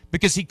now,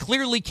 because he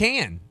clearly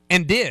can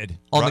and did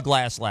on the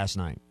glass last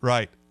night.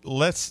 Right.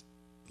 Let's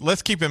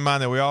keep in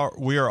mind that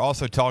we are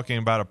also talking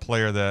about a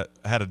player that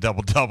had a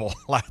double-double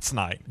last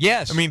night.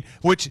 Yes. I mean,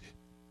 which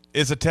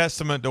is a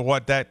testament to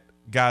what that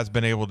guy's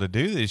been able to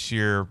do this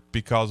year,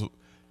 because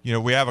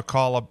we have a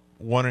call up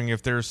wondering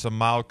if there's some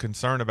mild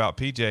concern about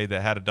PJ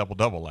that had a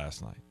double-double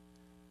last night,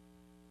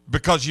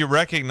 because you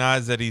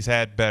recognize that he's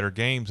had better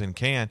games and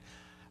can.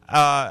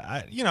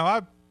 I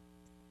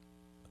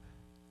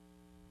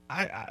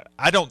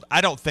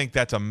don't think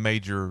that's a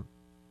major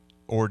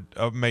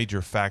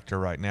factor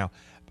right now.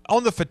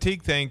 On the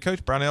fatigue thing,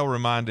 Coach Brownell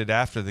reminded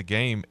after the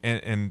game,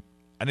 and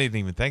I didn't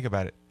even think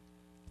about it.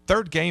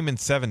 Third game in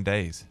 7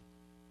 days.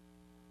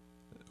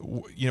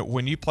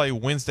 When you play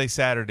Wednesday,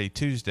 Saturday,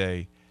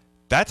 Tuesday,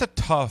 that's a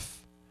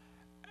tough.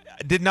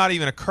 It did not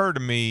even occur to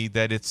me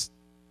that it's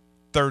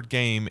third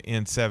game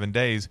in 7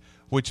 days,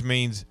 which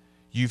means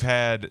you've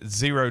had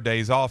 0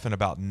 days off in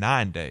about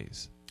 9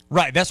 days.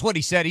 Right, that's what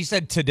he said. He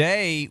said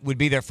today would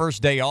be their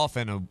first day off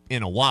in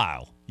a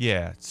while.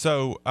 Yeah,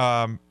 so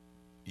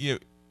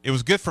it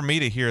was good for me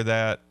to hear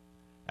that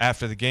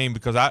after the game,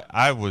 because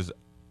I was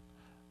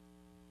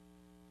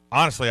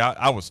honestly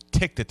I was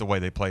ticked at the way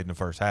they played in the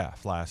first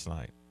half last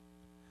night,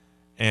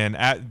 and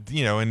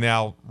and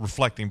now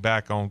reflecting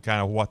back on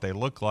kind of what they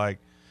look like,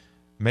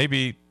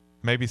 maybe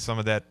some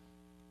of that,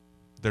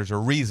 there's a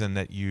reason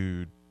that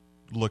you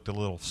looked a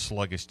little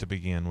sluggish to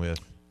begin with.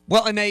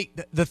 Well, and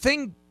the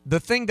thing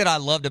that I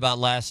loved about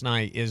last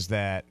night is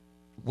that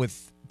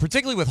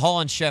particularly with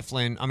Hall and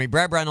Shefflin, I mean,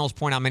 Brad Brownell's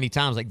pointed out many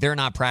times, like, they're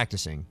not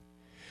practicing.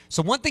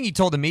 So one thing he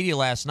told the media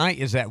last night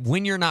is that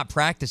when you're not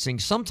practicing,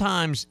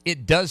 sometimes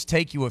it does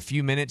take you a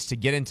few minutes to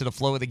get into the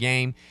flow of the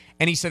game.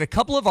 And he said a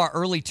couple of our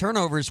early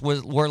turnovers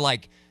were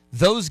like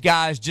those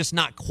guys just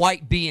not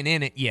quite being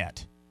in it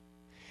yet.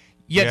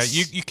 Yeah,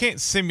 you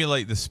can't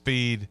simulate the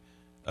speed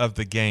of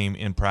the game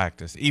in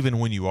practice, even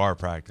when you are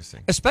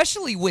practicing.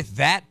 Especially with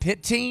that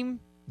Pitt team.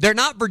 They're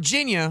not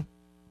Virginia,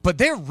 but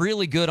they're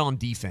really good on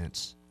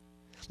defense.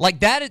 Like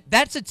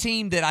that's a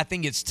team that I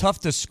think it's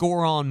tough to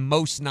score on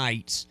most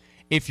nights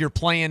if you're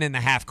playing in the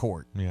half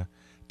court. Yeah.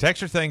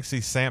 Texter thinks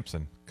he's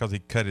Samson because he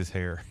cut his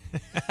hair.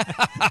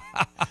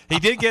 He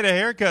did get a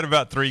haircut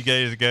about 3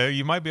 days ago.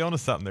 You might be onto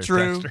something there,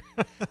 True.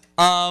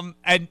 Texter.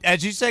 And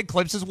as you said,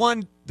 Clemson's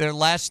won their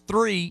last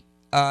 3.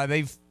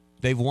 They've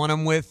They've won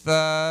them with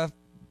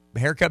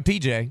haircut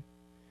PJ.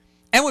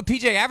 And with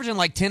PJ averaging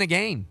like 10 a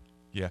game.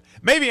 Yeah.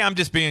 Maybe I'm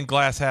just being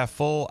glass half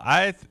full.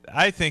 I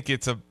think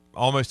it's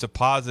almost a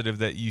positive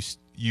that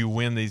you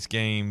win these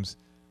games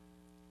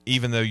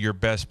even though your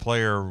best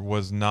player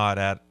was not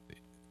at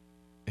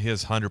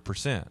his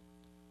 100%.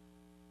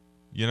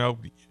 You know,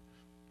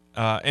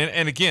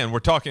 and again, we're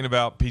talking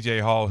about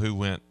PJ Hall, who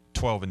went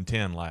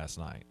 12-10 last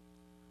night.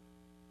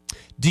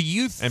 Do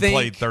you think and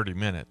played 30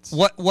 minutes?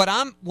 What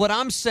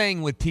I'm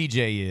saying with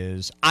PJ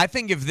is, I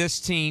think if this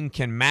team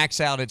can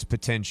max out its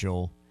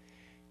potential,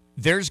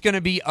 there's going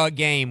to be a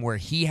game where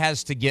he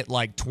has to get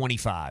like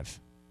 25.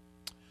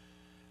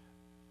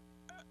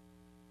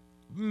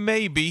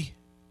 Maybe.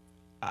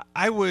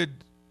 I would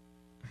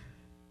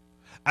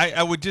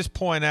just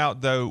point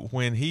out, though,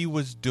 when he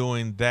was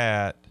doing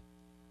that,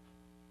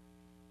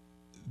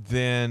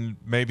 then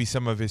maybe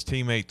some of his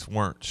teammates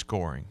weren't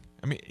scoring.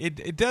 I mean,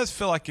 it does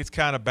feel like it's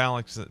kind of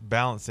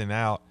balancing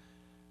out.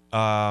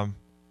 And,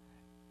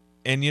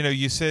 you know,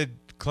 you said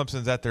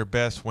Clemson's at their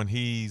best when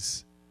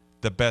he's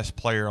the best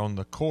player on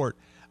the court.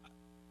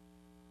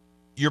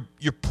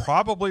 You're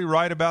probably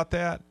right about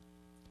that.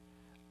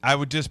 I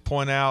would just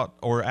point out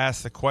or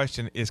ask the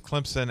question, is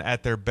Clemson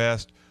at their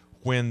best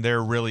when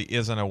there really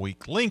isn't a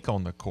weak link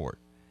on the court?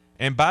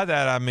 And by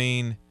that I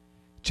mean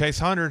Chase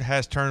Hunter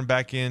has turned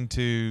back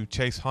into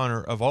Chase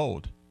Hunter of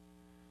old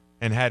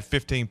and had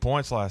 15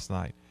 points last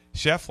night.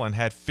 Shefflin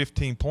had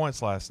 15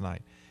 points last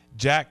night.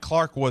 Jack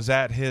Clark was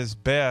at his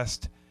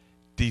best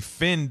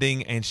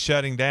defending and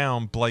shutting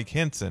down Blake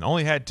Henson.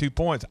 Only had 2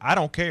 points. I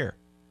don't care.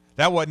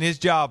 That wasn't his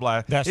job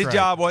His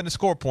job wasn't to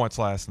score points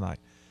last night.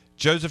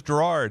 Joseph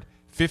Girard,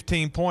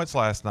 15 points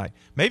last night.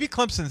 Maybe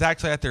Clemson's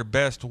actually at their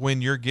best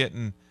when you're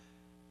getting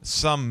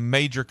some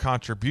major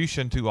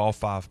contribution to all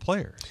five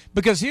players.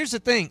 Because here's the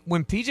thing.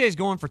 When PJ's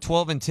going for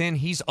 12-10,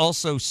 he's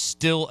also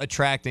still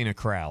attracting a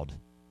crowd.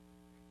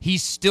 He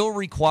still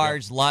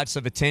requires lots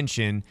of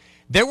attention.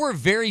 There were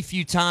very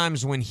few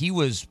times when he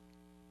was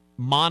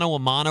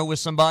mano-a-mano with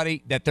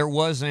somebody that there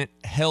wasn't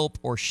help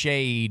or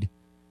shade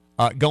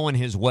going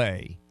his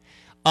way.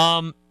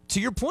 To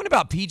your point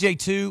about PJ,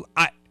 too,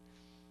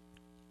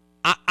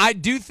 I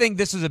do think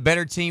this is a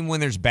better team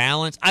when there's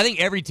balance. I think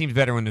every team's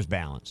better when there's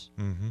balance.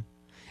 Mm-hmm.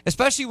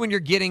 Especially when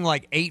you're getting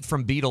like 8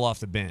 from Beadle off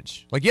the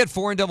bench. Like you had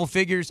 4 in double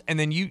figures, and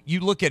then you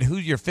look at who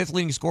your 5th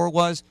leading scorer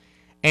was,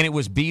 and it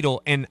was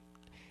Beadle. And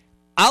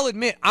I'll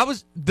admit,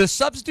 the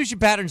substitution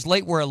patterns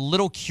late were a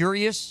little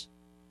curious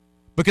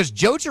because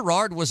Joe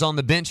Girard was on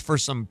the bench for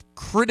some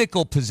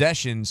critical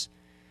possessions,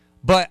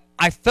 but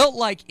I felt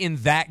like in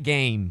that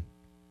game,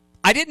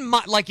 I didn't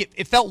mind, like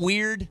it felt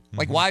weird.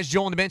 Like, why is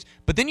Joe on the bench?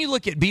 But then you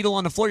look at Beadle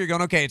on the floor, you're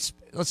going, okay, it's,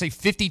 let's say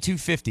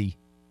 52-50.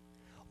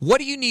 What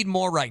do you need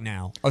more right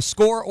now, a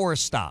score or a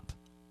stop?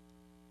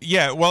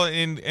 Yeah, well,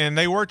 and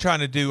they were trying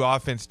to do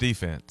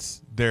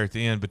offense-defense there at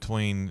the end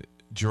between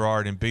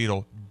Girard and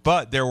Beadle,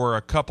 but there were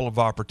a couple of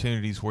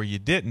opportunities where you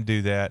didn't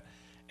do that,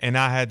 and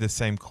I had the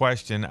same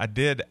question. I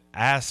did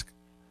ask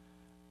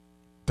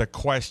the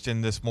question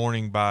this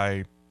morning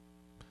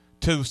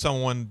to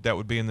someone that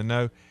would be in the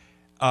know.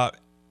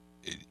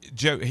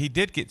 Joe, he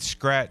did get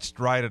scratched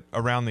right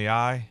around the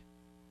eye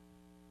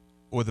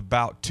with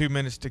about 2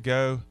 minutes to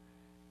go.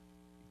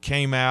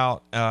 Came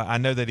out. I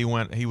know that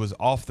he was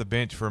off the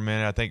bench for a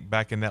minute, I think,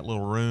 back in that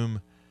little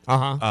room.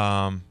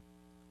 And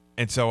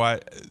so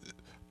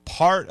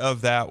part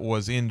of that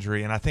was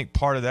injury, and I think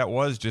part of that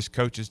was just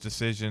coach's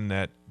decision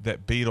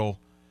that Beadle,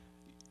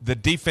 the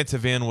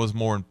defensive end, was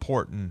more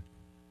important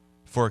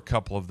for a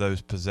couple of those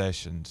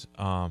possessions.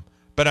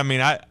 But I mean,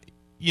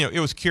 it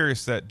was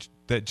curious that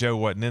Joe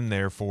wasn't in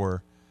there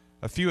for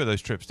a few of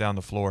those trips down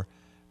the floor.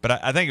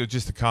 But I think it was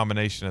just a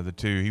combination of the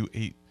two.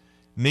 He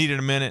needed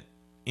a minute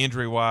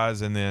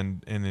injury-wise, and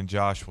then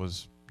Josh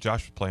was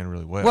playing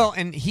really well. Well,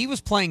 and he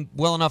was playing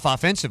well enough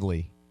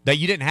offensively that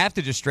you didn't have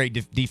to just straight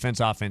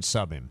defense-offense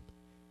sub him.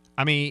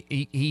 I mean,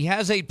 he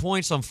has 8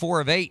 points on 4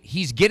 of 8.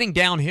 He's getting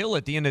downhill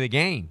at the end of the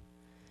game.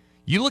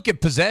 You look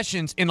at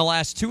possessions in the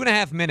last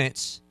 2.5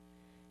 minutes,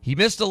 he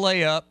missed a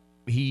layup.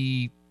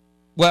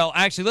 Well,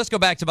 actually, let's go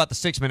back to about the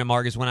 6-minute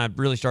mark is when I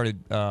really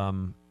started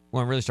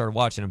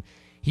watching him.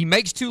 He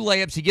makes 2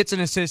 layups. He gets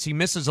an assist. He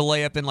misses a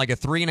layup in like a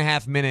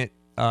 3.5 minute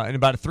in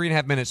about a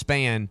 3.5 minute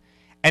span,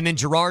 and then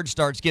Girard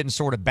starts getting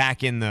sort of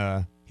back in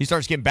the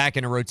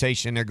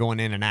rotation. They're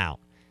going in and out.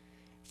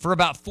 For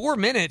about 4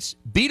 minutes,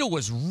 Beadle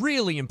was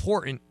really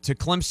important to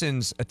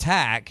Clemson's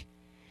attack.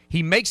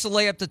 He makes a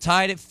layup to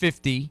tie it at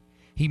 50.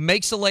 He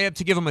makes a layup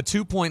to give him a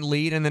 2-point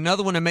lead, and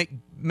another one to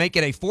make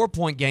it a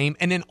 4-point game.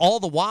 And then all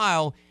the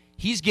while,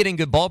 he's getting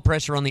good ball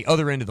pressure on the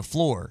other end of the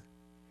floor.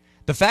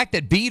 The fact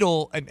that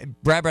Beadle, and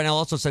Brad Brownell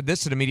also said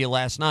this to the media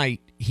last night,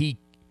 he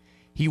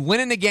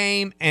went in the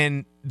game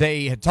and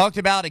they had talked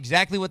about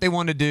exactly what they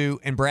wanted to do,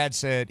 and Brad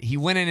said he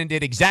went in and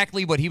did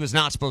exactly what he was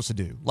not supposed to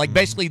do. Like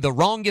basically the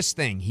wrongest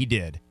thing he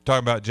did.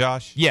 Talking about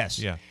Josh? Yes.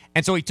 Yeah.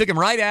 And so he took him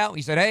right out.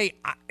 He said, hey,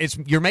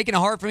 you're making it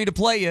hard for me to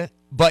play you,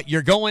 but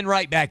you're going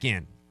right back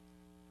in.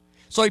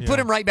 So he put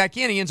him right back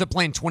in. He ends up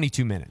playing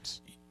 22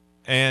 minutes.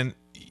 And,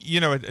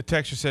 a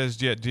texture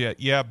says,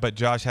 yeah, but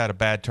Josh had a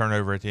bad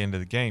turnover at the end of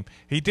the game.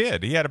 He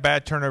did. He had a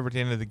bad turnover at the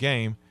end of the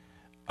game.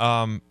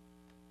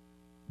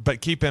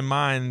 But keep in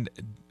mind,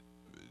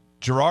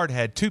 Gerard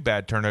had 2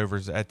 bad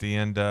turnovers at the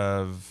end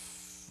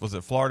of, was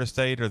it Florida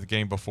State or the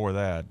game before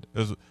that? It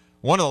was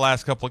one of the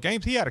last couple of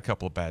games. He had a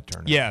couple of bad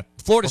turnovers. Yeah,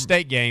 Florida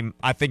State game,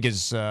 I think,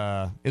 is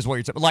what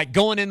you're talking. Like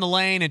going in the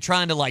lane and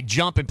trying to like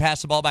jump and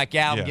pass the ball back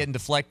out and getting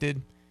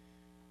deflected.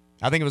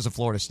 I think it was a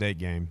Florida State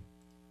game.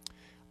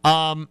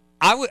 I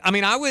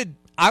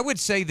would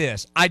say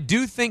this. I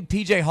do think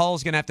PJ Hall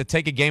is going to have to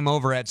take a game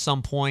over at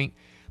some point,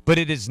 but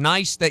it is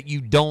nice that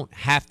you don't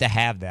have to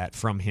have that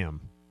from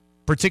him,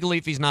 particularly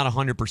if he's not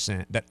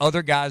 100%, that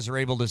other guys are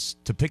able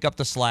to pick up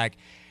the slack,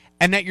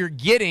 and that you're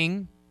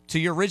getting, to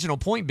your original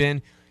point,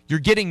 Ben, you're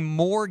getting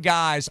more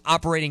guys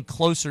operating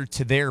closer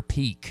to their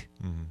peak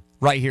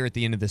right here at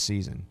the end of the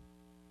season.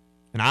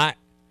 And I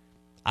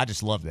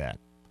just love that.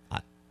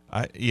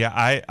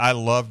 I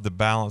loved the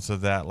balance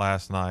of that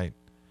last night.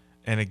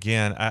 And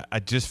again, I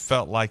just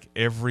felt like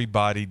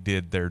everybody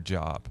did their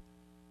job.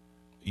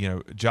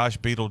 Josh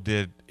Beadle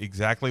did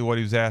exactly what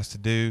he was asked to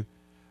do.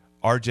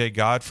 RJ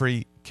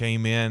Godfrey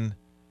came in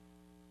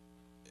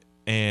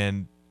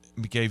and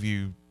gave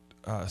you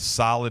a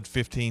solid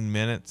 15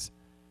 minutes.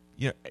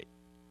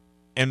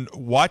 And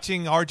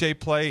watching RJ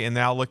play and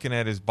now looking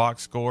at his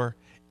box score,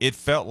 it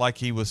felt like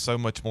he was so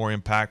much more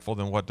impactful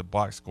than what the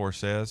box score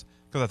says,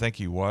 because I think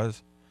he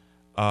was.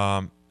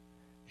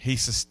 He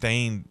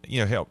sustained,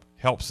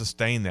 helped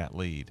sustain that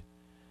lead.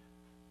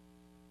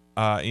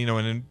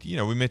 And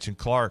we mentioned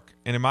Clark,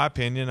 and in my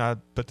opinion, I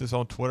put this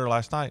on Twitter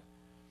last night.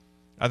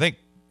 I think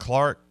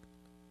Clark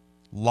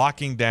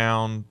locking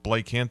down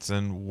Blake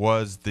Henson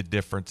was the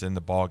difference in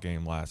the ball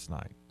game last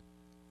night.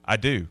 I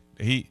do.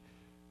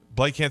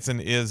 Blake Henson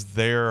is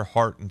their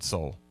heart and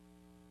soul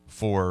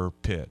for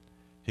Pitt.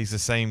 He's the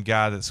same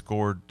guy that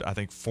scored, I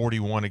think,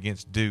 41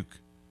 against Duke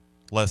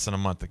less than a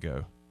month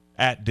ago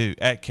at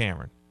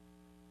Cameron.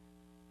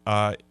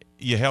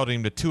 You held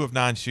him to 2 of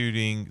 9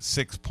 shooting,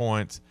 6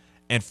 points,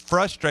 and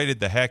frustrated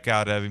the heck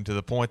out of him to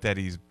the point that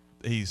he's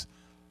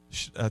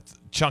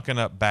chunking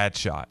up bad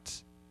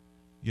shots.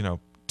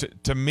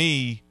 To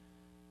me,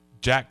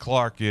 Jack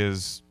Clark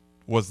was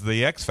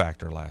the X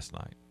factor last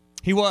night.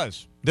 He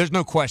was. There's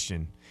no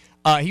question.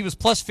 He was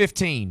plus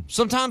 15.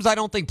 Sometimes I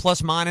don't think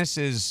plus minus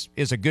is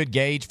a good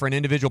gauge for an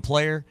individual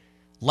player.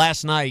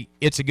 Last night,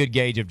 it's a good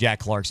gauge of Jack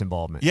Clark's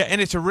involvement. Yeah,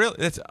 and it's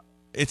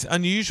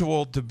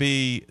unusual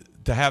to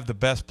have the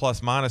best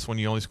plus minus when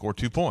you only score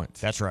 2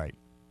 points. That's right.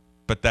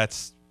 But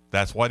that's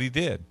what he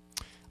did.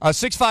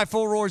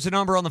 654 Roar is the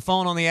number on the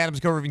phone on the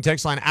Adams Cove Roofing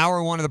text line.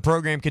 Hour 1 of the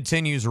program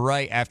continues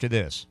right after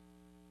this.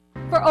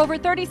 For over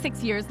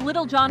 36 years,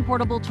 Little John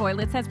Portable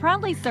Toilets has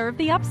proudly served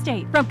the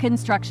upstate. From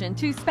construction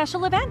to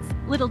special events,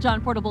 Little John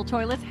Portable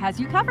Toilets has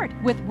you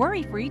covered with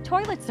worry-free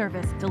toilet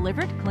service,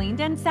 delivered, cleaned,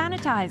 and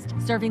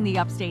sanitized, serving the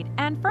upstate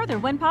and further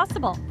when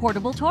possible.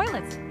 Portable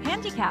toilets,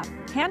 handicap,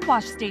 hand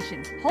wash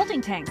stations,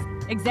 holding tanks,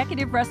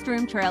 executive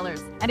restroom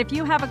trailers. And if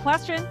you have a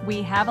question,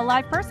 we have a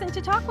live person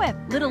to talk with.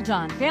 Little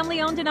John,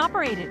 family owned and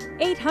operated.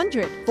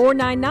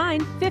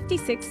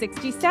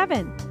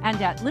 800-499-5667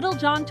 and at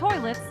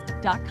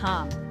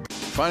littlejohntoilets.com.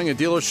 Finding a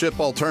dealership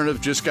alternative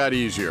just got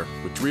easier.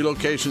 With 3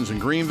 locations in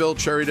Greenville,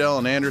 Cherrydale,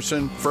 and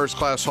Anderson, First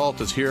Class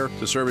Halt is here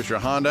to service your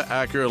Honda,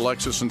 Acura,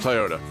 Lexus, and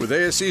Toyota. With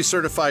ASE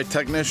certified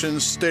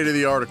technicians,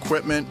 state-of-the-art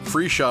equipment,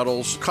 free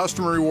shuttles,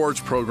 customer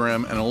rewards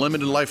program, and a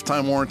limited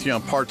lifetime warranty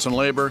on parts and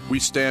labor, we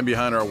stand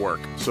behind our work.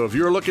 So if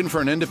you're looking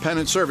for an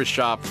independent service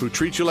shop who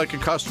treats you like a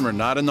customer,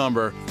 not a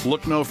number,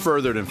 look no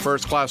further than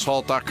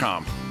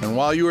firstclasshalt.com. And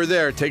while you are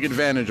there, take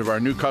advantage of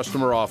our new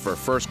customer offer,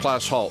 First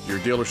Class Halt, your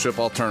dealership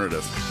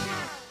alternative.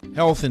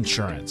 Health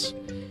insurance.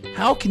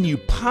 How can you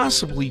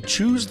possibly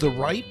choose the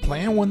right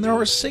plan when there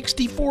are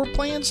 64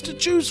 plans to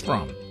choose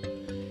from?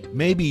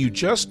 Maybe you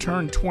just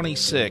turned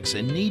 26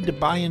 and need to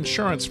buy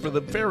insurance for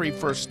the very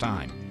first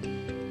time.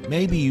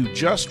 Maybe you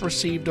just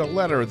received a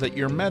letter that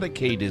your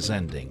Medicaid is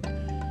ending.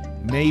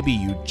 Maybe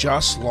you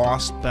just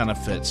lost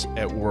benefits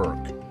at work.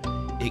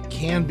 It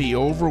can be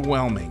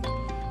overwhelming,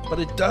 but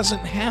it doesn't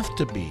have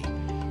to be.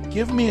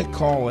 Give me a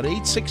call at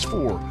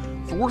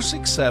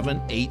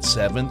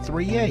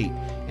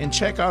 864-467-8738 and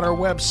check out our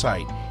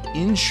website,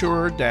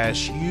 insure-u.com.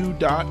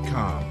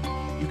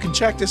 You can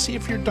check to see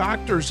if your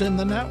doctor's in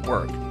the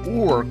network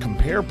or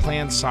compare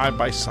plans side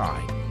by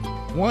side.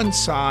 One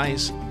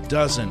size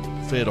doesn't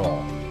fit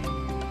all.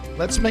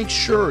 Let's make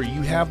sure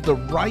you have the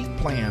right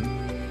plan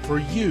for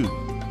you.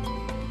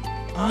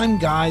 I'm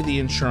Guy, the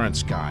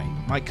insurance guy.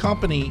 My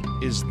company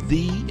is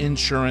The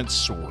Insurance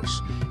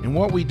Source, and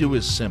what we do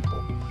is simple.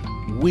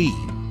 We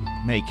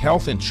make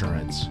health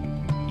insurance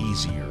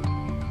easier.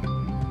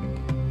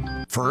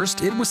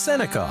 First, it was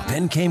Seneca,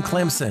 then came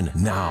Clemson.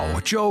 Now,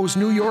 Joe's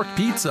New York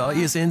Pizza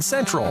is in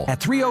Central at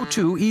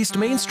 302 East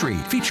Main Street,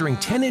 featuring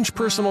 10-inch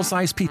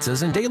personal-sized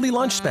pizzas and daily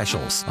lunch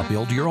specials. A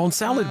build-your-own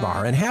salad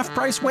bar and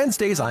half-price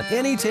Wednesdays on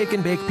any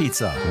take-and-bake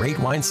pizza. Great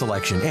wine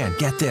selection and,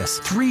 get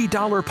this,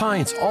 $3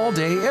 pints all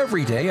day,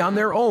 every day on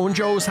their own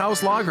Joe's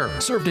House Lager,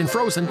 served in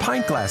frozen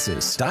pint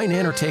glasses. Dine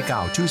in or take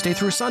out Tuesday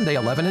through Sunday,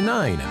 11 and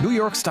 9. New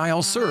York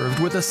style served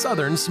with a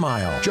southern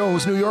smile.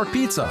 Joe's New York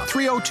Pizza,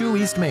 302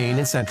 East Main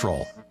in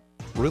Central.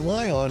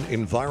 Rely on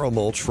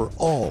EnviroMulch for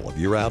all of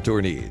your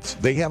outdoor needs.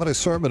 They have an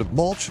assortment of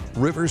mulch,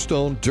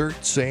 riverstone,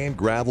 dirt, sand,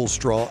 gravel,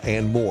 straw,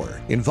 and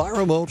more.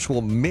 EnviroMulch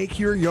will make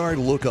your yard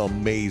look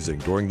amazing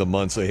during the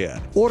months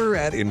ahead. Order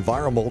at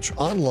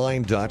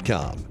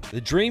EnviroMulchOnline.com. The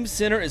Dream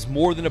Center is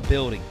more than a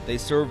building. They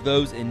serve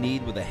those in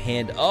need with a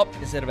hand up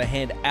instead of a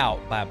hand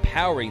out by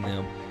empowering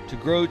them to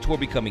grow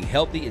toward becoming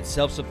healthy and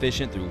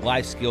self-sufficient through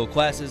life skill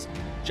classes,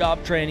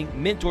 job training,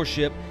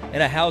 mentorship,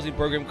 and a housing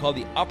program called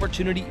the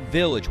Opportunity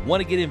Village.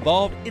 Want to get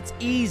involved? It's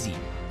easy.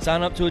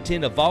 Sign up to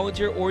attend a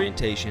volunteer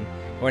orientation,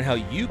 learn how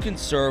you can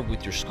serve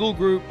with your school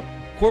group,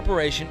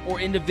 corporation, or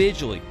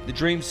individually. The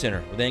Dream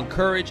Center, where they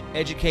encourage,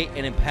 educate,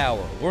 and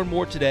empower. Learn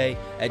more today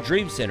at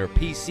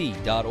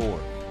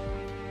dreamcenterpc.org.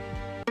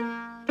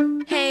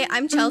 Hey,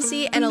 I'm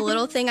Chelsea, and a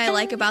little thing I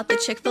like about the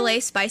Chick-fil-A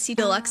Spicy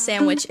Deluxe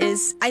Sandwich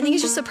is I think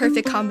it's just a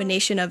perfect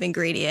combination of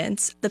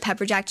ingredients. The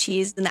pepper jack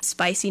cheese and that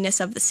spiciness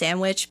of the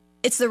sandwich.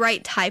 It's the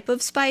right type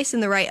of spice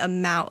and the right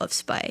amount of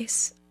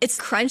spice. It's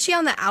crunchy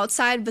on the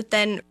outside, but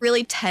then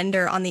really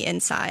tender on the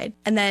inside.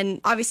 And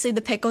then obviously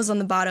the pickles on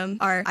the bottom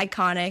are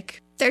iconic.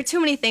 There are too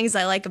many things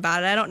I like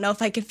about it. I don't know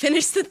if I can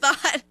finish the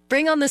thought.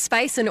 Bring on the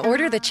spice and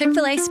order the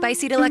Chick-fil-A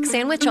Spicy Deluxe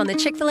Sandwich on the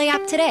Chick-fil-A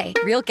app today.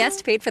 Real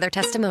guest paid for their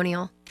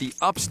testimonial. The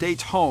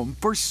Upstate's home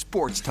for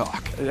sports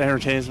talk. It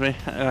entertains me,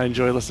 and I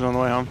enjoy listening on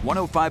the way home.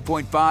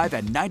 105.5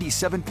 and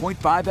 97.5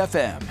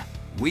 FM.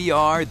 We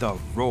are The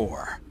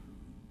Roar.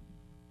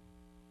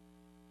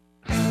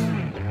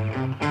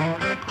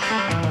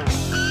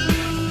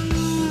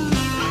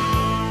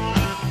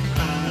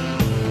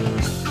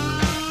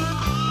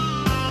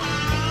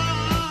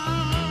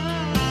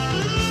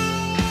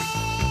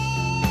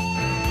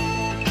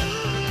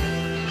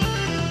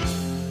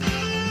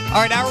 All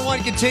right, hour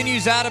one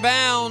continues out of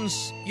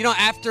bounds. You know,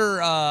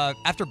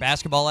 after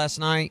basketball last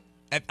night,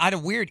 I had a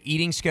weird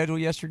eating schedule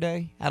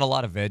yesterday. I had a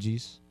lot of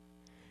veggies.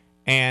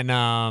 And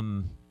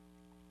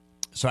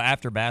so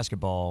after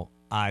basketball,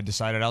 I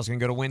decided I was going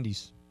to go to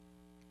Wendy's.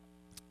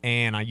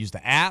 And I used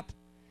the app,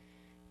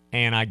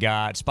 and I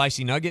got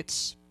spicy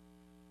nuggets,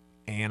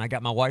 and I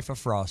got my wife a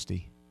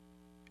Frosty.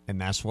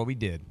 And that's what we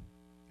did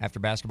after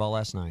basketball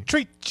last night.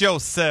 Treat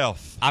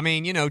yourself. I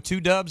mean,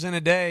 2 dubs in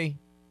a day.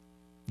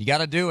 You got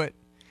to do it.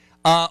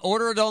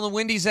 Ordered on the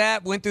Wendy's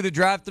app, went through the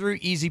drive-thru,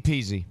 easy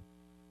peasy.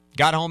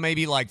 Got home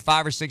maybe like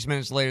 5 or 6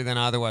 minutes later than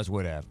I otherwise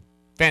would have.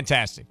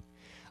 Fantastic.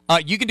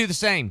 You can do the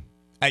same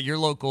at your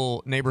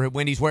local neighborhood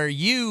Wendy's, where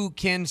you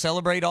can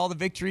celebrate all the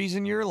victories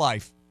in your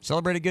life.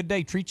 Celebrate a good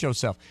day. Treat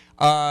yourself.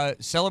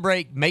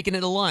 Celebrate making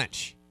it a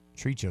lunch.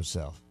 Treat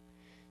yourself.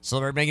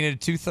 Celebrate making it at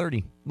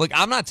 2:30. Look,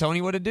 I'm not telling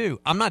you what to do.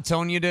 I'm not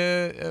telling you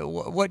to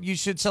what you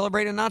should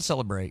celebrate and not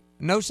celebrate.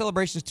 No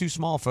celebration is too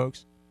small,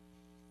 folks.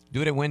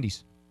 Do it at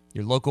Wendy's.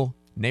 Your local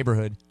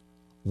neighborhood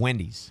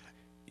Wendy's.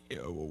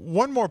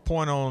 One more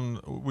point on,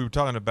 we were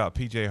talking about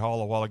PJ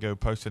Hall a while ago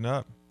posting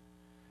up.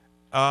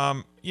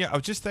 I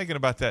was just thinking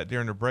about that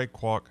during the break,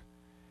 Quack.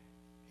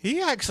 He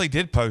actually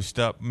did post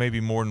up maybe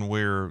more than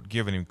we're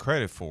giving him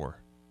credit for.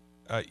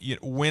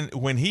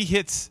 When he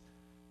hits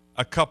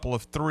a couple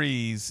of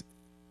threes,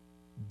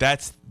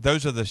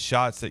 those are the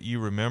shots that you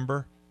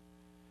remember.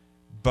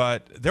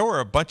 But there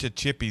were a bunch of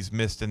chippies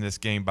missed in this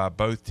game by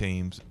both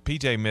teams.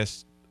 PJ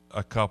missed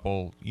a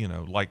couple,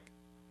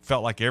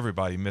 felt like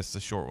everybody missed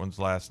the short ones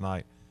last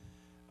night.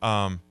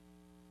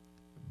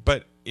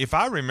 But if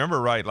I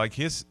remember right, like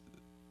his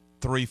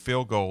 3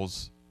 field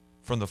goals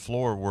from the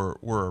floor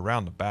were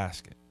around the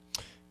basket.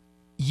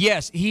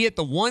 Yes, he hit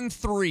the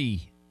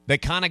 1-3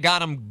 that kind of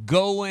got him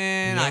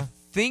going. Yeah. I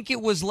think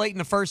it was late in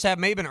the first half,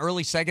 maybe an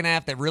early second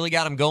half that really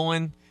got him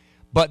going.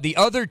 But the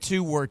other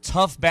 2 were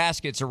tough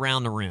baskets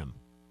around the rim.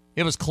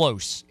 It was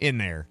close in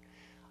there.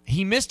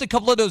 He missed a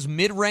couple of those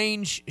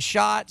mid-range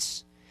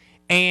shots,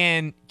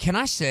 and can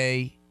I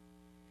say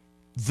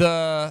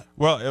Well,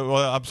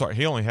 I'm sorry.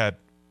 He only had,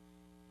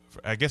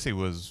 I guess he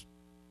was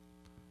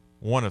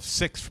 1 of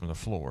 6 from the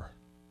floor,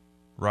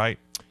 right?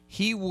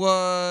 He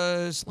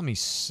was, let me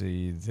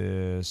see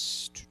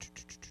this.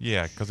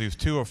 Yeah, because he was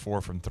 2 of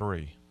 4 from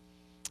 3.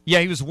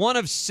 Yeah, he was 1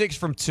 of 6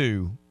 from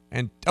 2.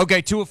 And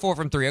 2 of 4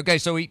 from 3. Okay,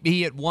 so he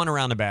hit 1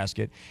 around the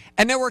basket.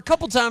 And there were a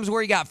couple times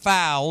where he got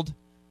fouled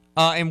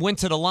and went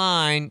to the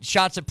line,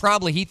 shots that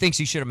probably he thinks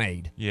he should have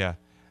made. Yeah.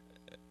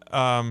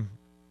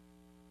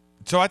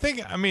 So I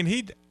think,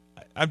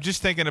 I'm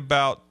just thinking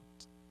about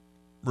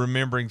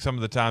remembering some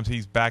of the times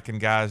he's backing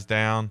guys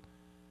down.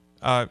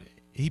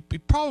 He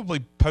probably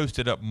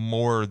posted up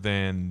more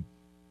than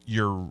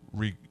you're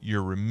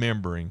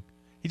remembering.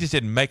 He just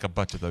didn't make a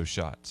bunch of those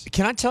shots.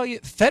 Can I tell you,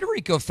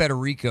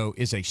 Federico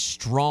is a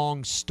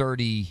strong,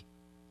 sturdy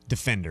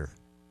defender.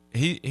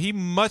 He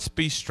must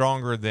be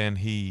stronger than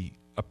he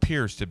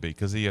appears to be,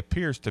 because he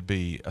appears to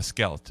be a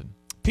skeleton.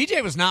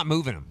 PJ was not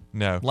moving him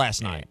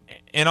last night.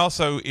 And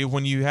also,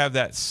 when you have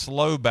that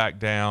slow back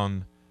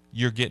down,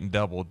 you're getting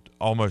doubled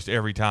almost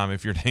every time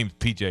if your name's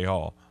PJ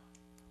Hall.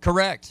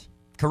 Correct.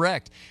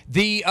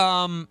 The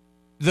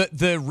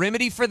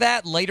remedy for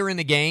that later in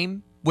the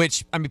game,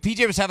 which, I mean,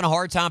 PJ was having a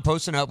hard time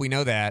posting up. We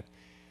know that.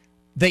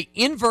 They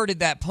inverted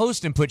that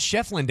post and put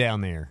Shefflin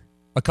down there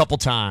a couple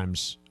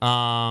times.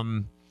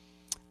 I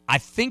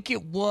think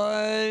it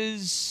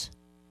was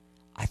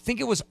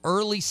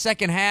early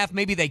second half.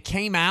 Maybe they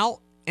came out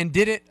and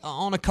did it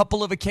on a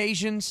couple of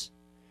occasions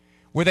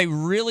where they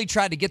really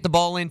tried to get the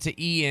ball into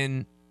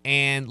Ian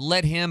and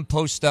let him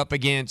post up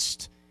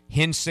against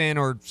Henson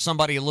or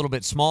somebody a little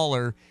bit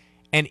smaller.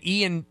 And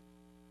Ian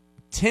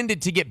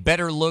tended to get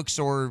better looks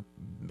or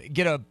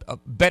get a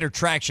better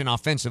traction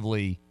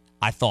offensively,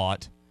 I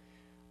thought.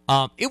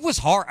 It was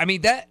hard. I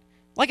mean, that,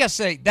 like I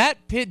say,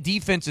 that Pitt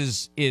defense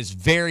is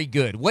very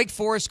good. Wake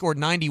Forest scored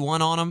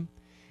 91 on them,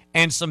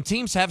 and some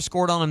teams have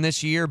scored on them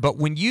this year. But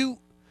when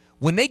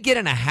they get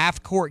in a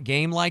half-court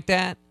game like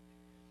that,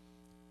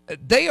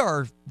 they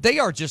are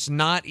just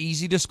not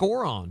easy to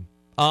score on.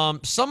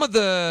 Some of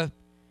the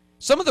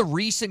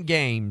recent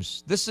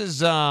games. This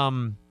is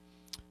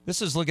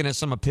looking at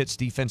some of Pitt's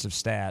defensive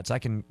stats. I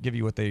can give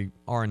you what they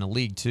are in the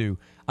league too.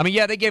 I mean,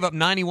 yeah, they gave up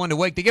 91 to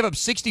Wake. They gave up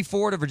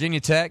 64 to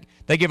Virginia Tech.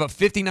 They gave up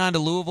 59 to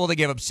Louisville. They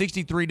gave up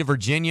 63 to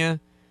Virginia.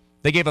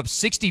 They gave up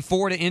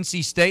 64 to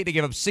NC State. They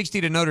gave up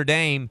 60 to Notre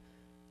Dame.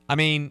 I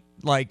mean,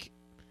 like,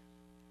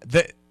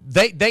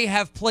 they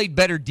have played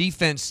better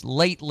defense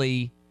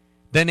lately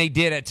than they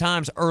did at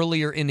times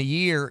earlier in the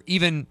year.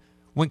 Even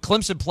when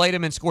Clemson played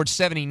them and scored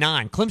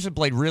 79, Clemson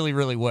played really,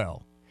 really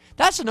well.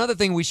 That's another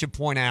thing we should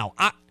point out.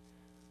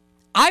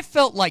 I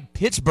felt like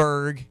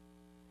Pittsburgh,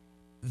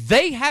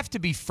 they have to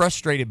be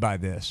frustrated by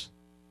this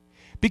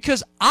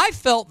because I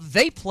felt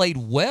they played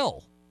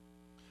well.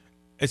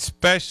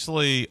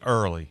 Especially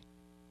early.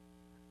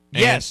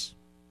 Yes.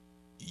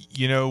 And,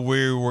 you know,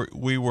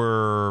 we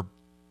were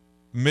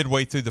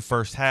midway through the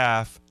first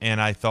half,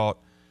 and I thought,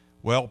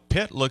 well,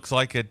 Pitt looks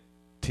like a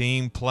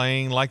team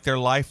playing like their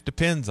life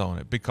depends on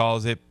it,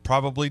 because it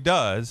probably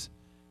does.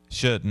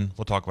 Shouldn't.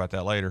 We'll talk about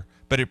that later.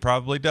 But it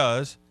probably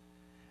does.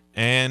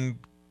 And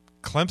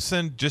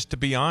Clemson, just to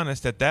be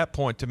honest, at that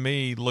point to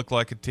me looked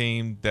like a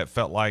team that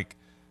felt like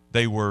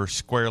they were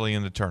squarely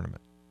in the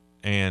tournament.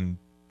 And,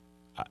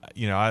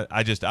 you know,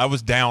 I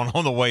was down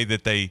on the way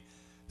that they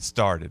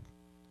started.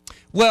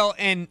 Well,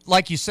 and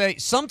like you say,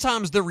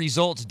 sometimes the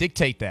results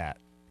dictate that.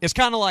 It's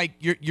kind of like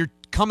you're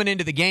coming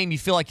into the game, you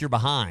feel like you're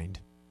behind.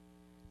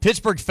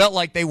 Pittsburgh felt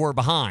like they were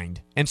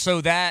behind. And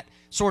so that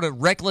sort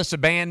of reckless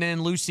abandon,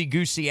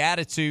 loosey-goosey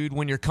attitude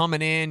when you're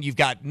coming in, you've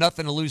got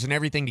nothing to lose and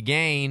everything to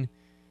gain,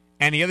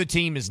 and the other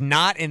team is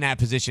not in that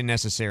position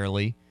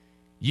necessarily.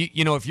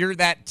 You know, if you're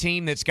that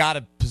team that's got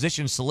a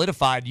position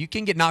solidified, you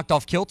can get knocked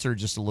off kilter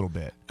just a little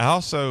bit. I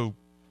also,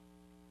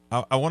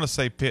 I want to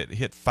say Pitt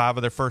hit 5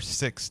 of their first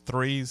 6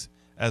 threes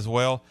as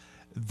well.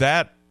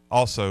 That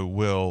also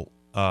will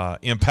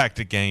impact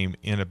the game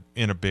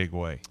in a big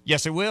way.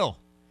 Yes, it will.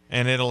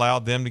 And it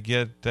allowed them to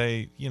get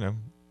to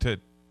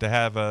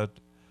have a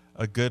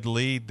good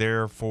lead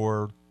there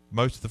for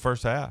most of the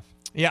first half.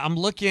 Yeah, I'm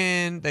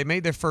looking. They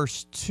made their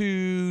first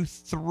 2,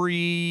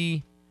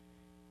 3.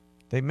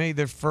 They made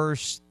their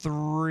first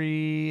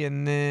 3,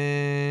 and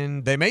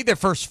then they made their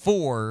first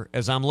 4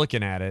 as I'm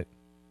looking at it.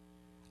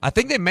 I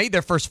think they made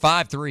their first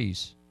 5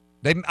 threes.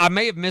 I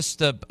may have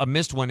missed a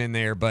missed one in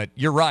there, but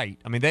you're right.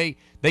 I mean,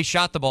 they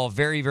shot the ball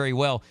very, very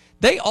well.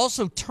 They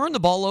also turned the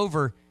ball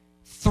over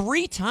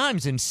 3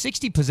 times in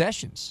 60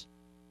 possessions.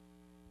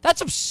 That's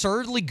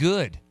absurdly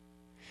good.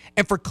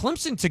 And for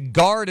Clemson to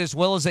guard as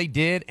well as they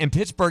did and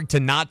Pittsburgh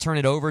to not turn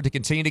it over to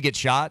continue to get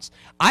shots,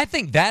 I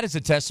think that is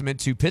a testament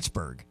to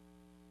Pittsburgh.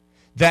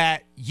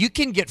 That you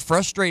can get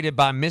frustrated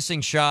by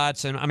missing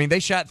shots. And, I mean, they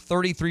shot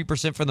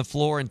 33% from the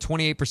floor and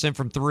 28%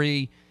 from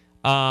 3.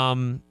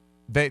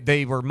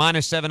 They were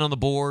 -7 on the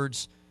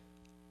boards.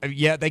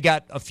 Yeah, they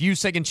got a few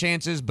second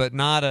chances, but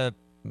not a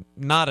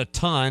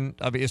ton.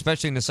 I mean,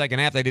 especially in the second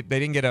half, they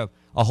didn't get a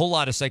whole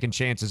lot of second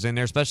chances in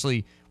there,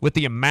 especially with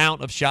the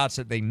amount of shots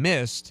that they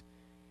missed.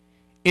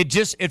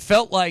 It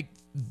felt like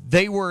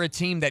they were a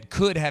team that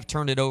could have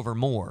turned it over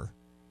more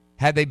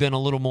had they been a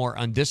little more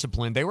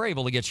undisciplined. They were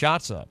able to get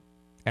shots up,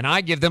 and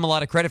I give them a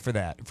lot of credit for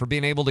that, for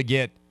being able to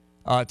get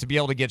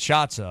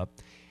shots up.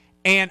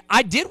 And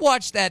I did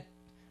watch that.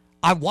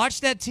 I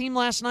watched that team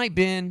last night,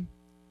 Ben,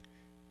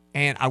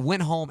 and I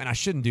went home, and I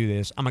shouldn't do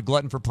this. I'm a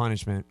glutton for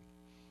punishment.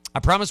 I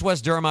promised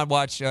West Durham I'd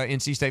watch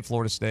NC State,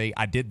 Florida State.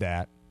 I did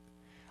that.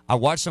 I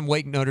watched some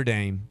Wake, Notre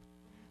Dame.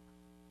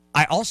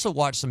 I also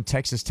watched some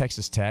Texas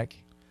Tech.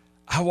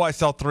 I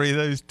watched all 3 of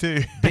those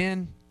too.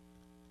 Ben,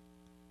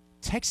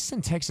 Texas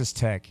and Texas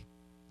Tech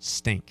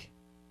stink.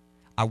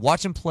 I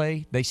watch them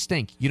play. They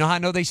stink. You know how I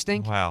know they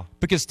stink? Wow.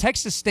 Because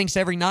Texas stinks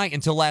every night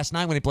until last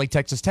night when they played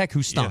Texas Tech,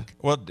 who stunk. Yeah.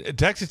 Well,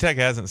 Texas Tech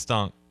hasn't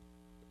stunk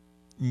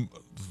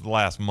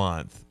last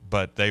month,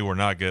 but they were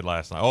not good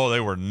last night. Oh, they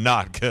were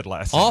not good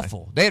last night.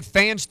 Awful. They had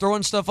fans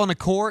throwing stuff on the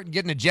court and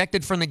getting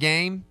ejected from the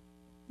game.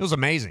 It was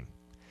amazing.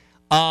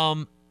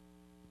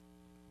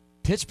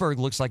 Pittsburgh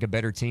looks like a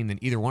better team than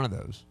either one of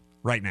those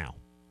right now.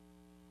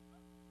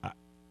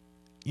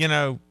 You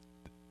know,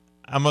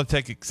 I'm going to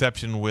take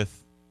exception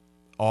with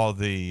all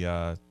the,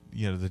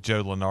 the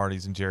Joe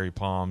Lunardis and Jerry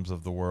Palms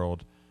of the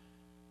world.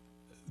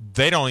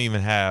 They don't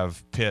even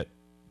have Pitt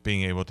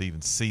being able to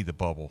even see the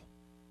bubble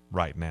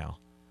right now.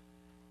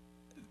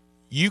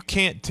 You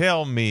can't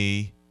tell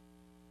me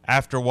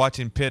after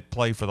watching Pitt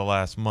play for the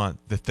last month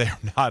that they're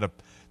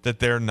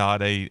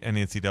not an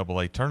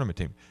NCAA tournament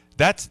team.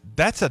 That's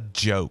a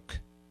joke.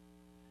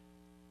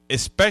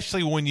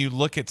 Especially when you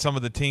look at some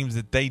of the teams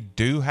that they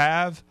do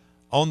have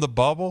on the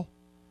bubble.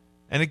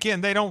 And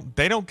again, they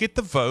don't get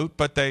the vote,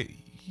 but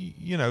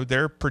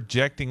they're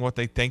projecting what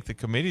they think the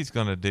committee's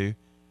going to do.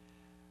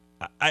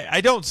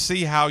 I don't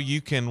see how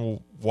you can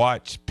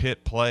watch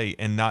Pitt play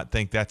and not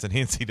think that's an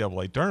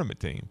NCAA tournament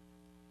team.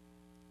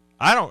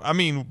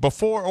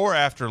 Before or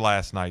after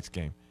last night's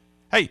game.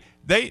 Hey,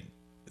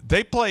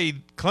 they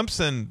played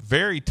Clemson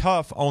very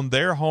tough on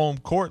their home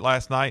court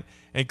last night,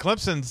 and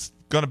Clemson's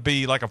going to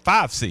be like a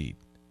 5 seed.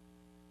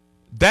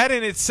 That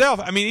in itself,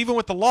 even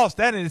with the loss,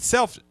 that in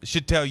itself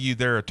should tell you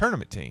they're a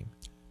tournament team.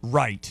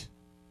 Right.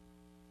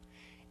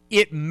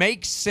 It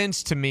makes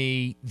sense to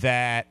me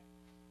that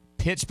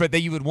Pittsburgh, that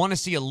you would want to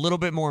see a little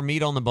bit more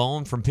meat on the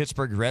bone from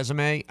Pittsburgh's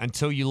resume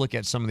until you look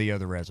at some of the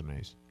other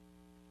resumes.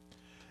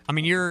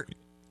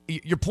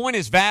 Your point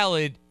is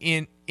valid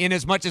in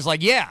as much as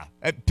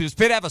does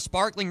Pitt have a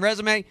sparkling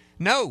resume?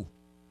 No.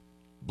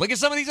 Look at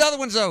some of these other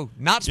ones, though.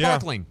 Not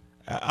sparkling.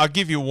 Yeah. I'll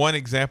give you one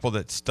example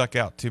that stuck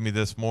out to me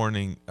this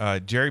morning.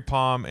 Jerry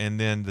Palm and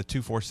then the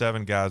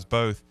 247 guys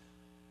both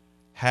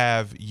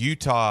have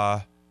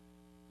Utah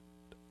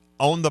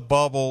on the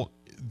bubble.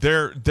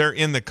 They're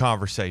in the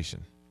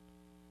conversation.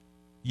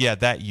 Yeah,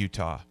 that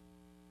Utah.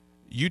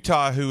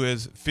 Utah, who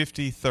is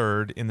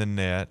 53rd in the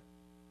net.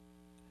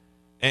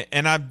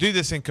 And I do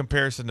this in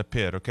comparison to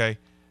Pitt, okay?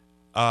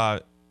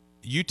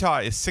 Utah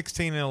is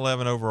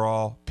 16-11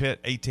 overall.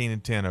 Pitt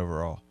 18-10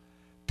 overall.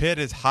 Pitt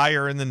is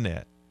higher in the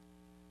net.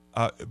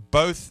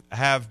 Both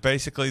have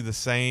basically the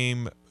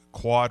same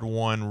quad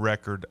 1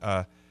 record.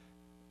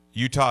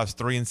 Utah is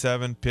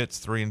 3-7.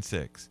 Pitt's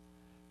 3-6.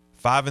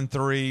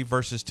 5-3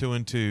 versus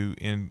 2-2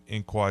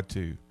 in quad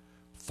 2.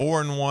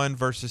 4-1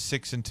 versus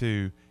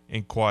 6-2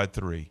 in quad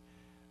 3.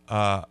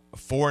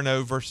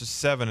 4-0 versus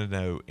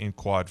 7-0 in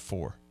quad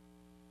 4.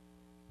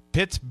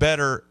 Pitt's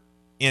better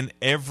in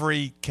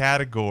every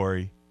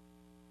category.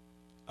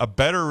 A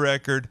better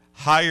record,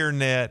 higher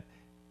net,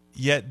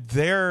 yet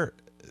they're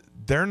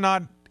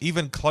not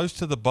even close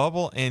to the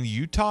bubble, and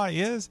Utah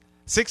is.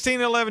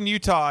 16-11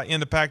 Utah in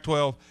the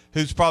Pac-12,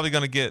 who's probably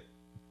going to get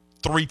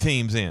 3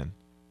 teams in.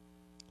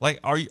 Like,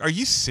 are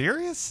you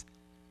serious?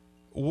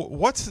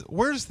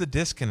 Where's the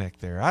disconnect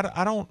there?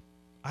 I don't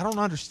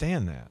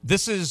understand that.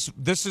 This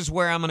is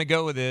where I'm going to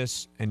go with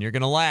this, and you're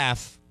going to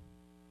laugh.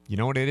 You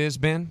know what it is,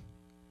 Ben?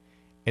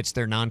 It's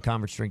their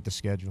non-conference strength of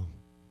schedule.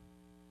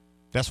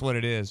 That's what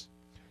it is.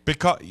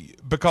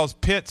 Because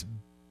Pitt's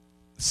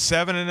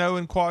 7-0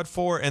 in quad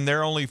 4 and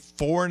they're only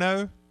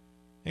 4-0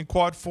 in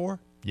quad 4.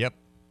 Yep.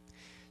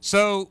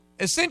 So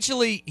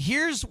essentially,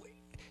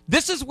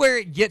 this is where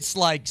it gets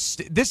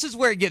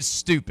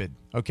stupid.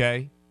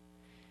 Okay.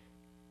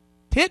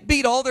 Pitt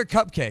beat all their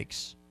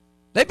cupcakes.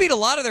 They beat a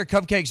lot of their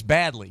cupcakes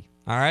badly.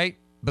 All right,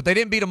 but they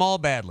didn't beat them all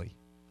badly.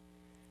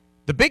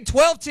 The Big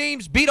 12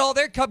 teams beat all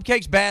their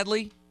cupcakes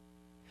badly,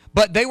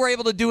 but they were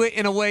able to do it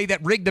in a way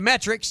that rigged the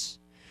metrics.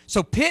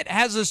 So Pitt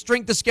has a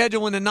strength of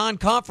schedule in the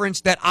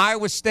non-conference that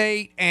Iowa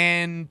State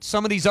and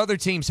some of these other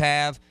teams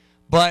have,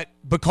 but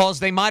because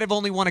they might have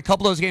only won a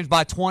couple of those games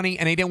by 20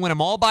 and they didn't win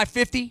them all by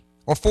 50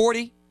 or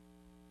 40,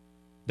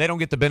 they don't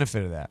get the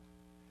benefit of that.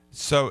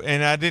 So,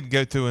 and I didn't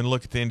go through and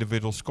look at the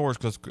individual scores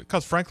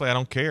because frankly, I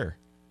don't care.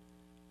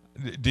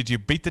 Did you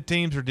beat the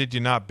teams or did you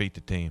not beat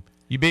the team?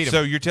 You beat them.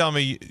 So you're telling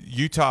me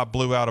Utah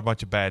blew out a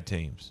bunch of bad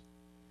teams?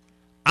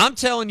 I'm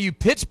telling you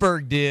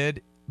Pittsburgh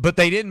did, but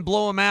they didn't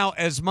blow them out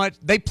as much.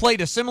 They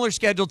played a similar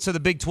schedule to the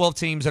Big 12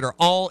 teams that are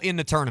all in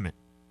the tournament.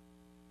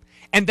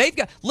 And they've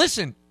got –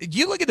 listen,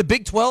 you look at the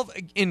Big 12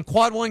 in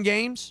quad 1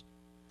 games.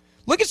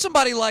 Look at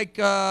somebody like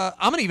I'm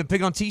going to even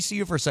pick on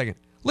TCU for a second.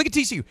 Look at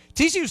TCU.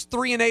 TCU's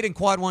 3-8 in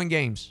quad 1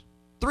 games.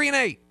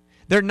 3-8.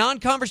 Their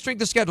non-conference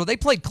strength of schedule. They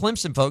played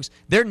Clemson, folks.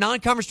 Their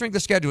non-conference strength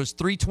of schedule is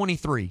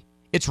 323.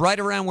 It's right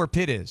around where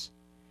Pitt is.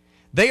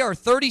 They are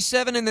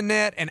 37 in the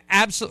net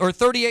or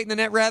 38 in the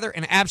net rather,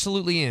 and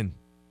absolutely in.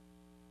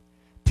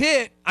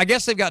 Pitt, I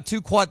guess they've got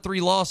 2 quad 3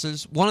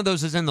 losses. One of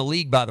those is in the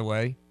league, by the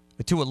way,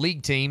 to a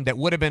league team that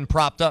would have been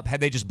propped up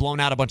had they just blown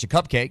out a bunch of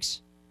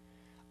cupcakes.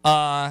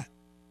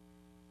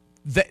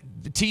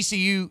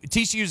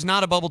 TCU's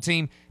not a bubble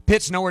team.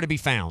 Pitt's nowhere to be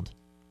found.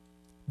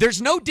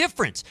 There's no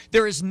difference.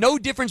 There is no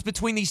difference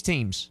between these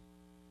teams.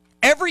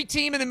 Every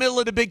team in the middle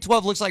of the Big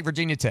 12 looks like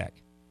Virginia Tech.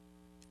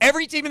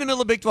 Every team in the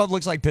middle of the Big 12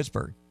 looks like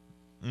Pittsburgh.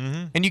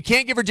 Mm-hmm. And you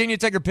can't give Virginia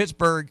Tech or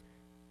Pittsburgh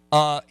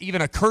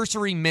even a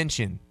cursory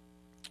mention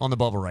on the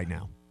bubble right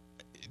now.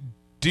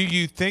 Do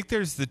you think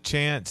there's the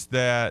chance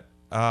that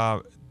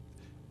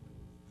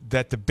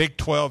that the Big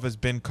 12 has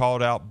been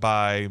called out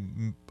by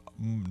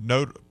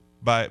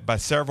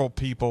several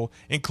people,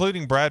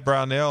 including Brad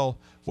Brownell,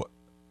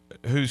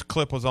 whose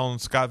clip was on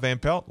Scott Van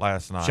Pelt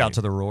last night? Shout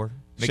to the Roar.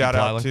 Shout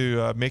out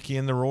to Mickey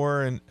and the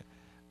Roar, and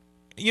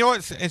you know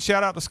what? And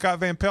shout out to Scott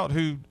Van Pelt,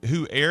 who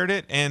aired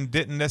it and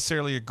didn't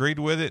necessarily agree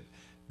with it,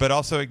 but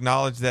also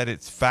acknowledged that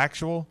it's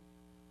factual.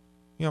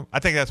 You know, I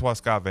think that's why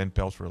Scott Van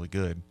Pelt's really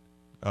good.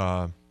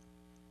 I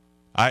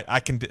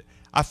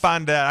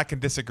find that I can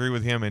disagree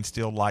with him and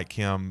still like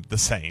him the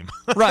same.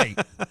 Right.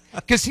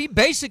 Because he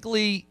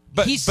basically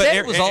said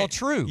it was all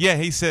true. Yeah,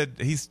 he said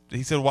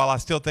while I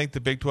still think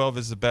the Big 12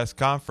 is the best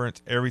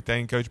conference,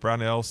 everything Coach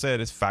Brownell said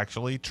is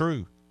factually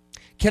true.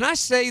 Can I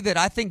say that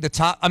I think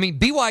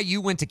BYU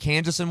went to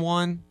Kansas and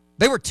won.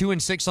 They were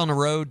 2-6 on the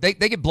road. They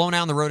get blown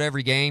out on the road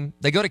every game.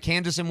 They go to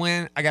Kansas and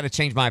win. I got to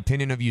change my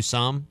opinion of you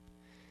some.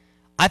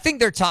 I think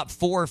their top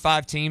 4 or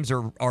 5 teams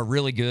are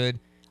really good.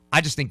 I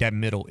just think that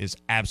middle is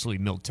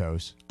absolutely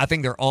milquetoast. I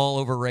think they're all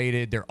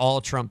overrated. They're all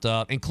trumped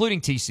up,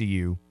 including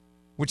TCU,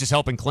 which is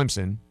helping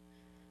Clemson.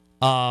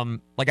 I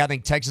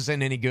think Texas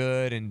isn't any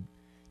good, and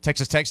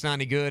Texas Tech's not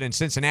any good, and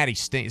Cincinnati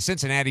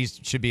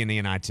should be in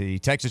the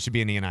NIT. Texas should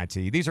be in the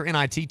NIT. These are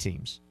NIT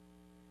teams.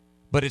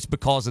 But it's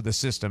because of the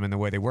system and the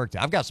way they worked.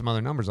 I've got some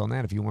other numbers on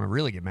that if you want to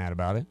really get mad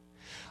about it.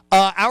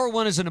 Hour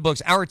 1 is in the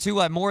books. Hour 2,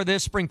 I have more of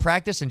this, spring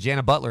practice, and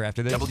Jana Butler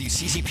after this.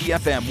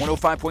 WCCP-FM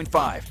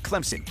 105.5,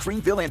 Clemson,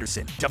 Greenville,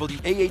 Anderson.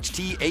 WAHT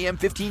AM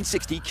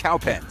 1560,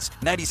 Cowpens.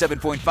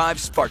 97.5,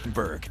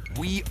 Spartanburg.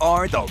 We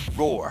are the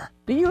Roar.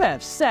 Do you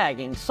have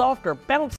sagging, soft, or bounce?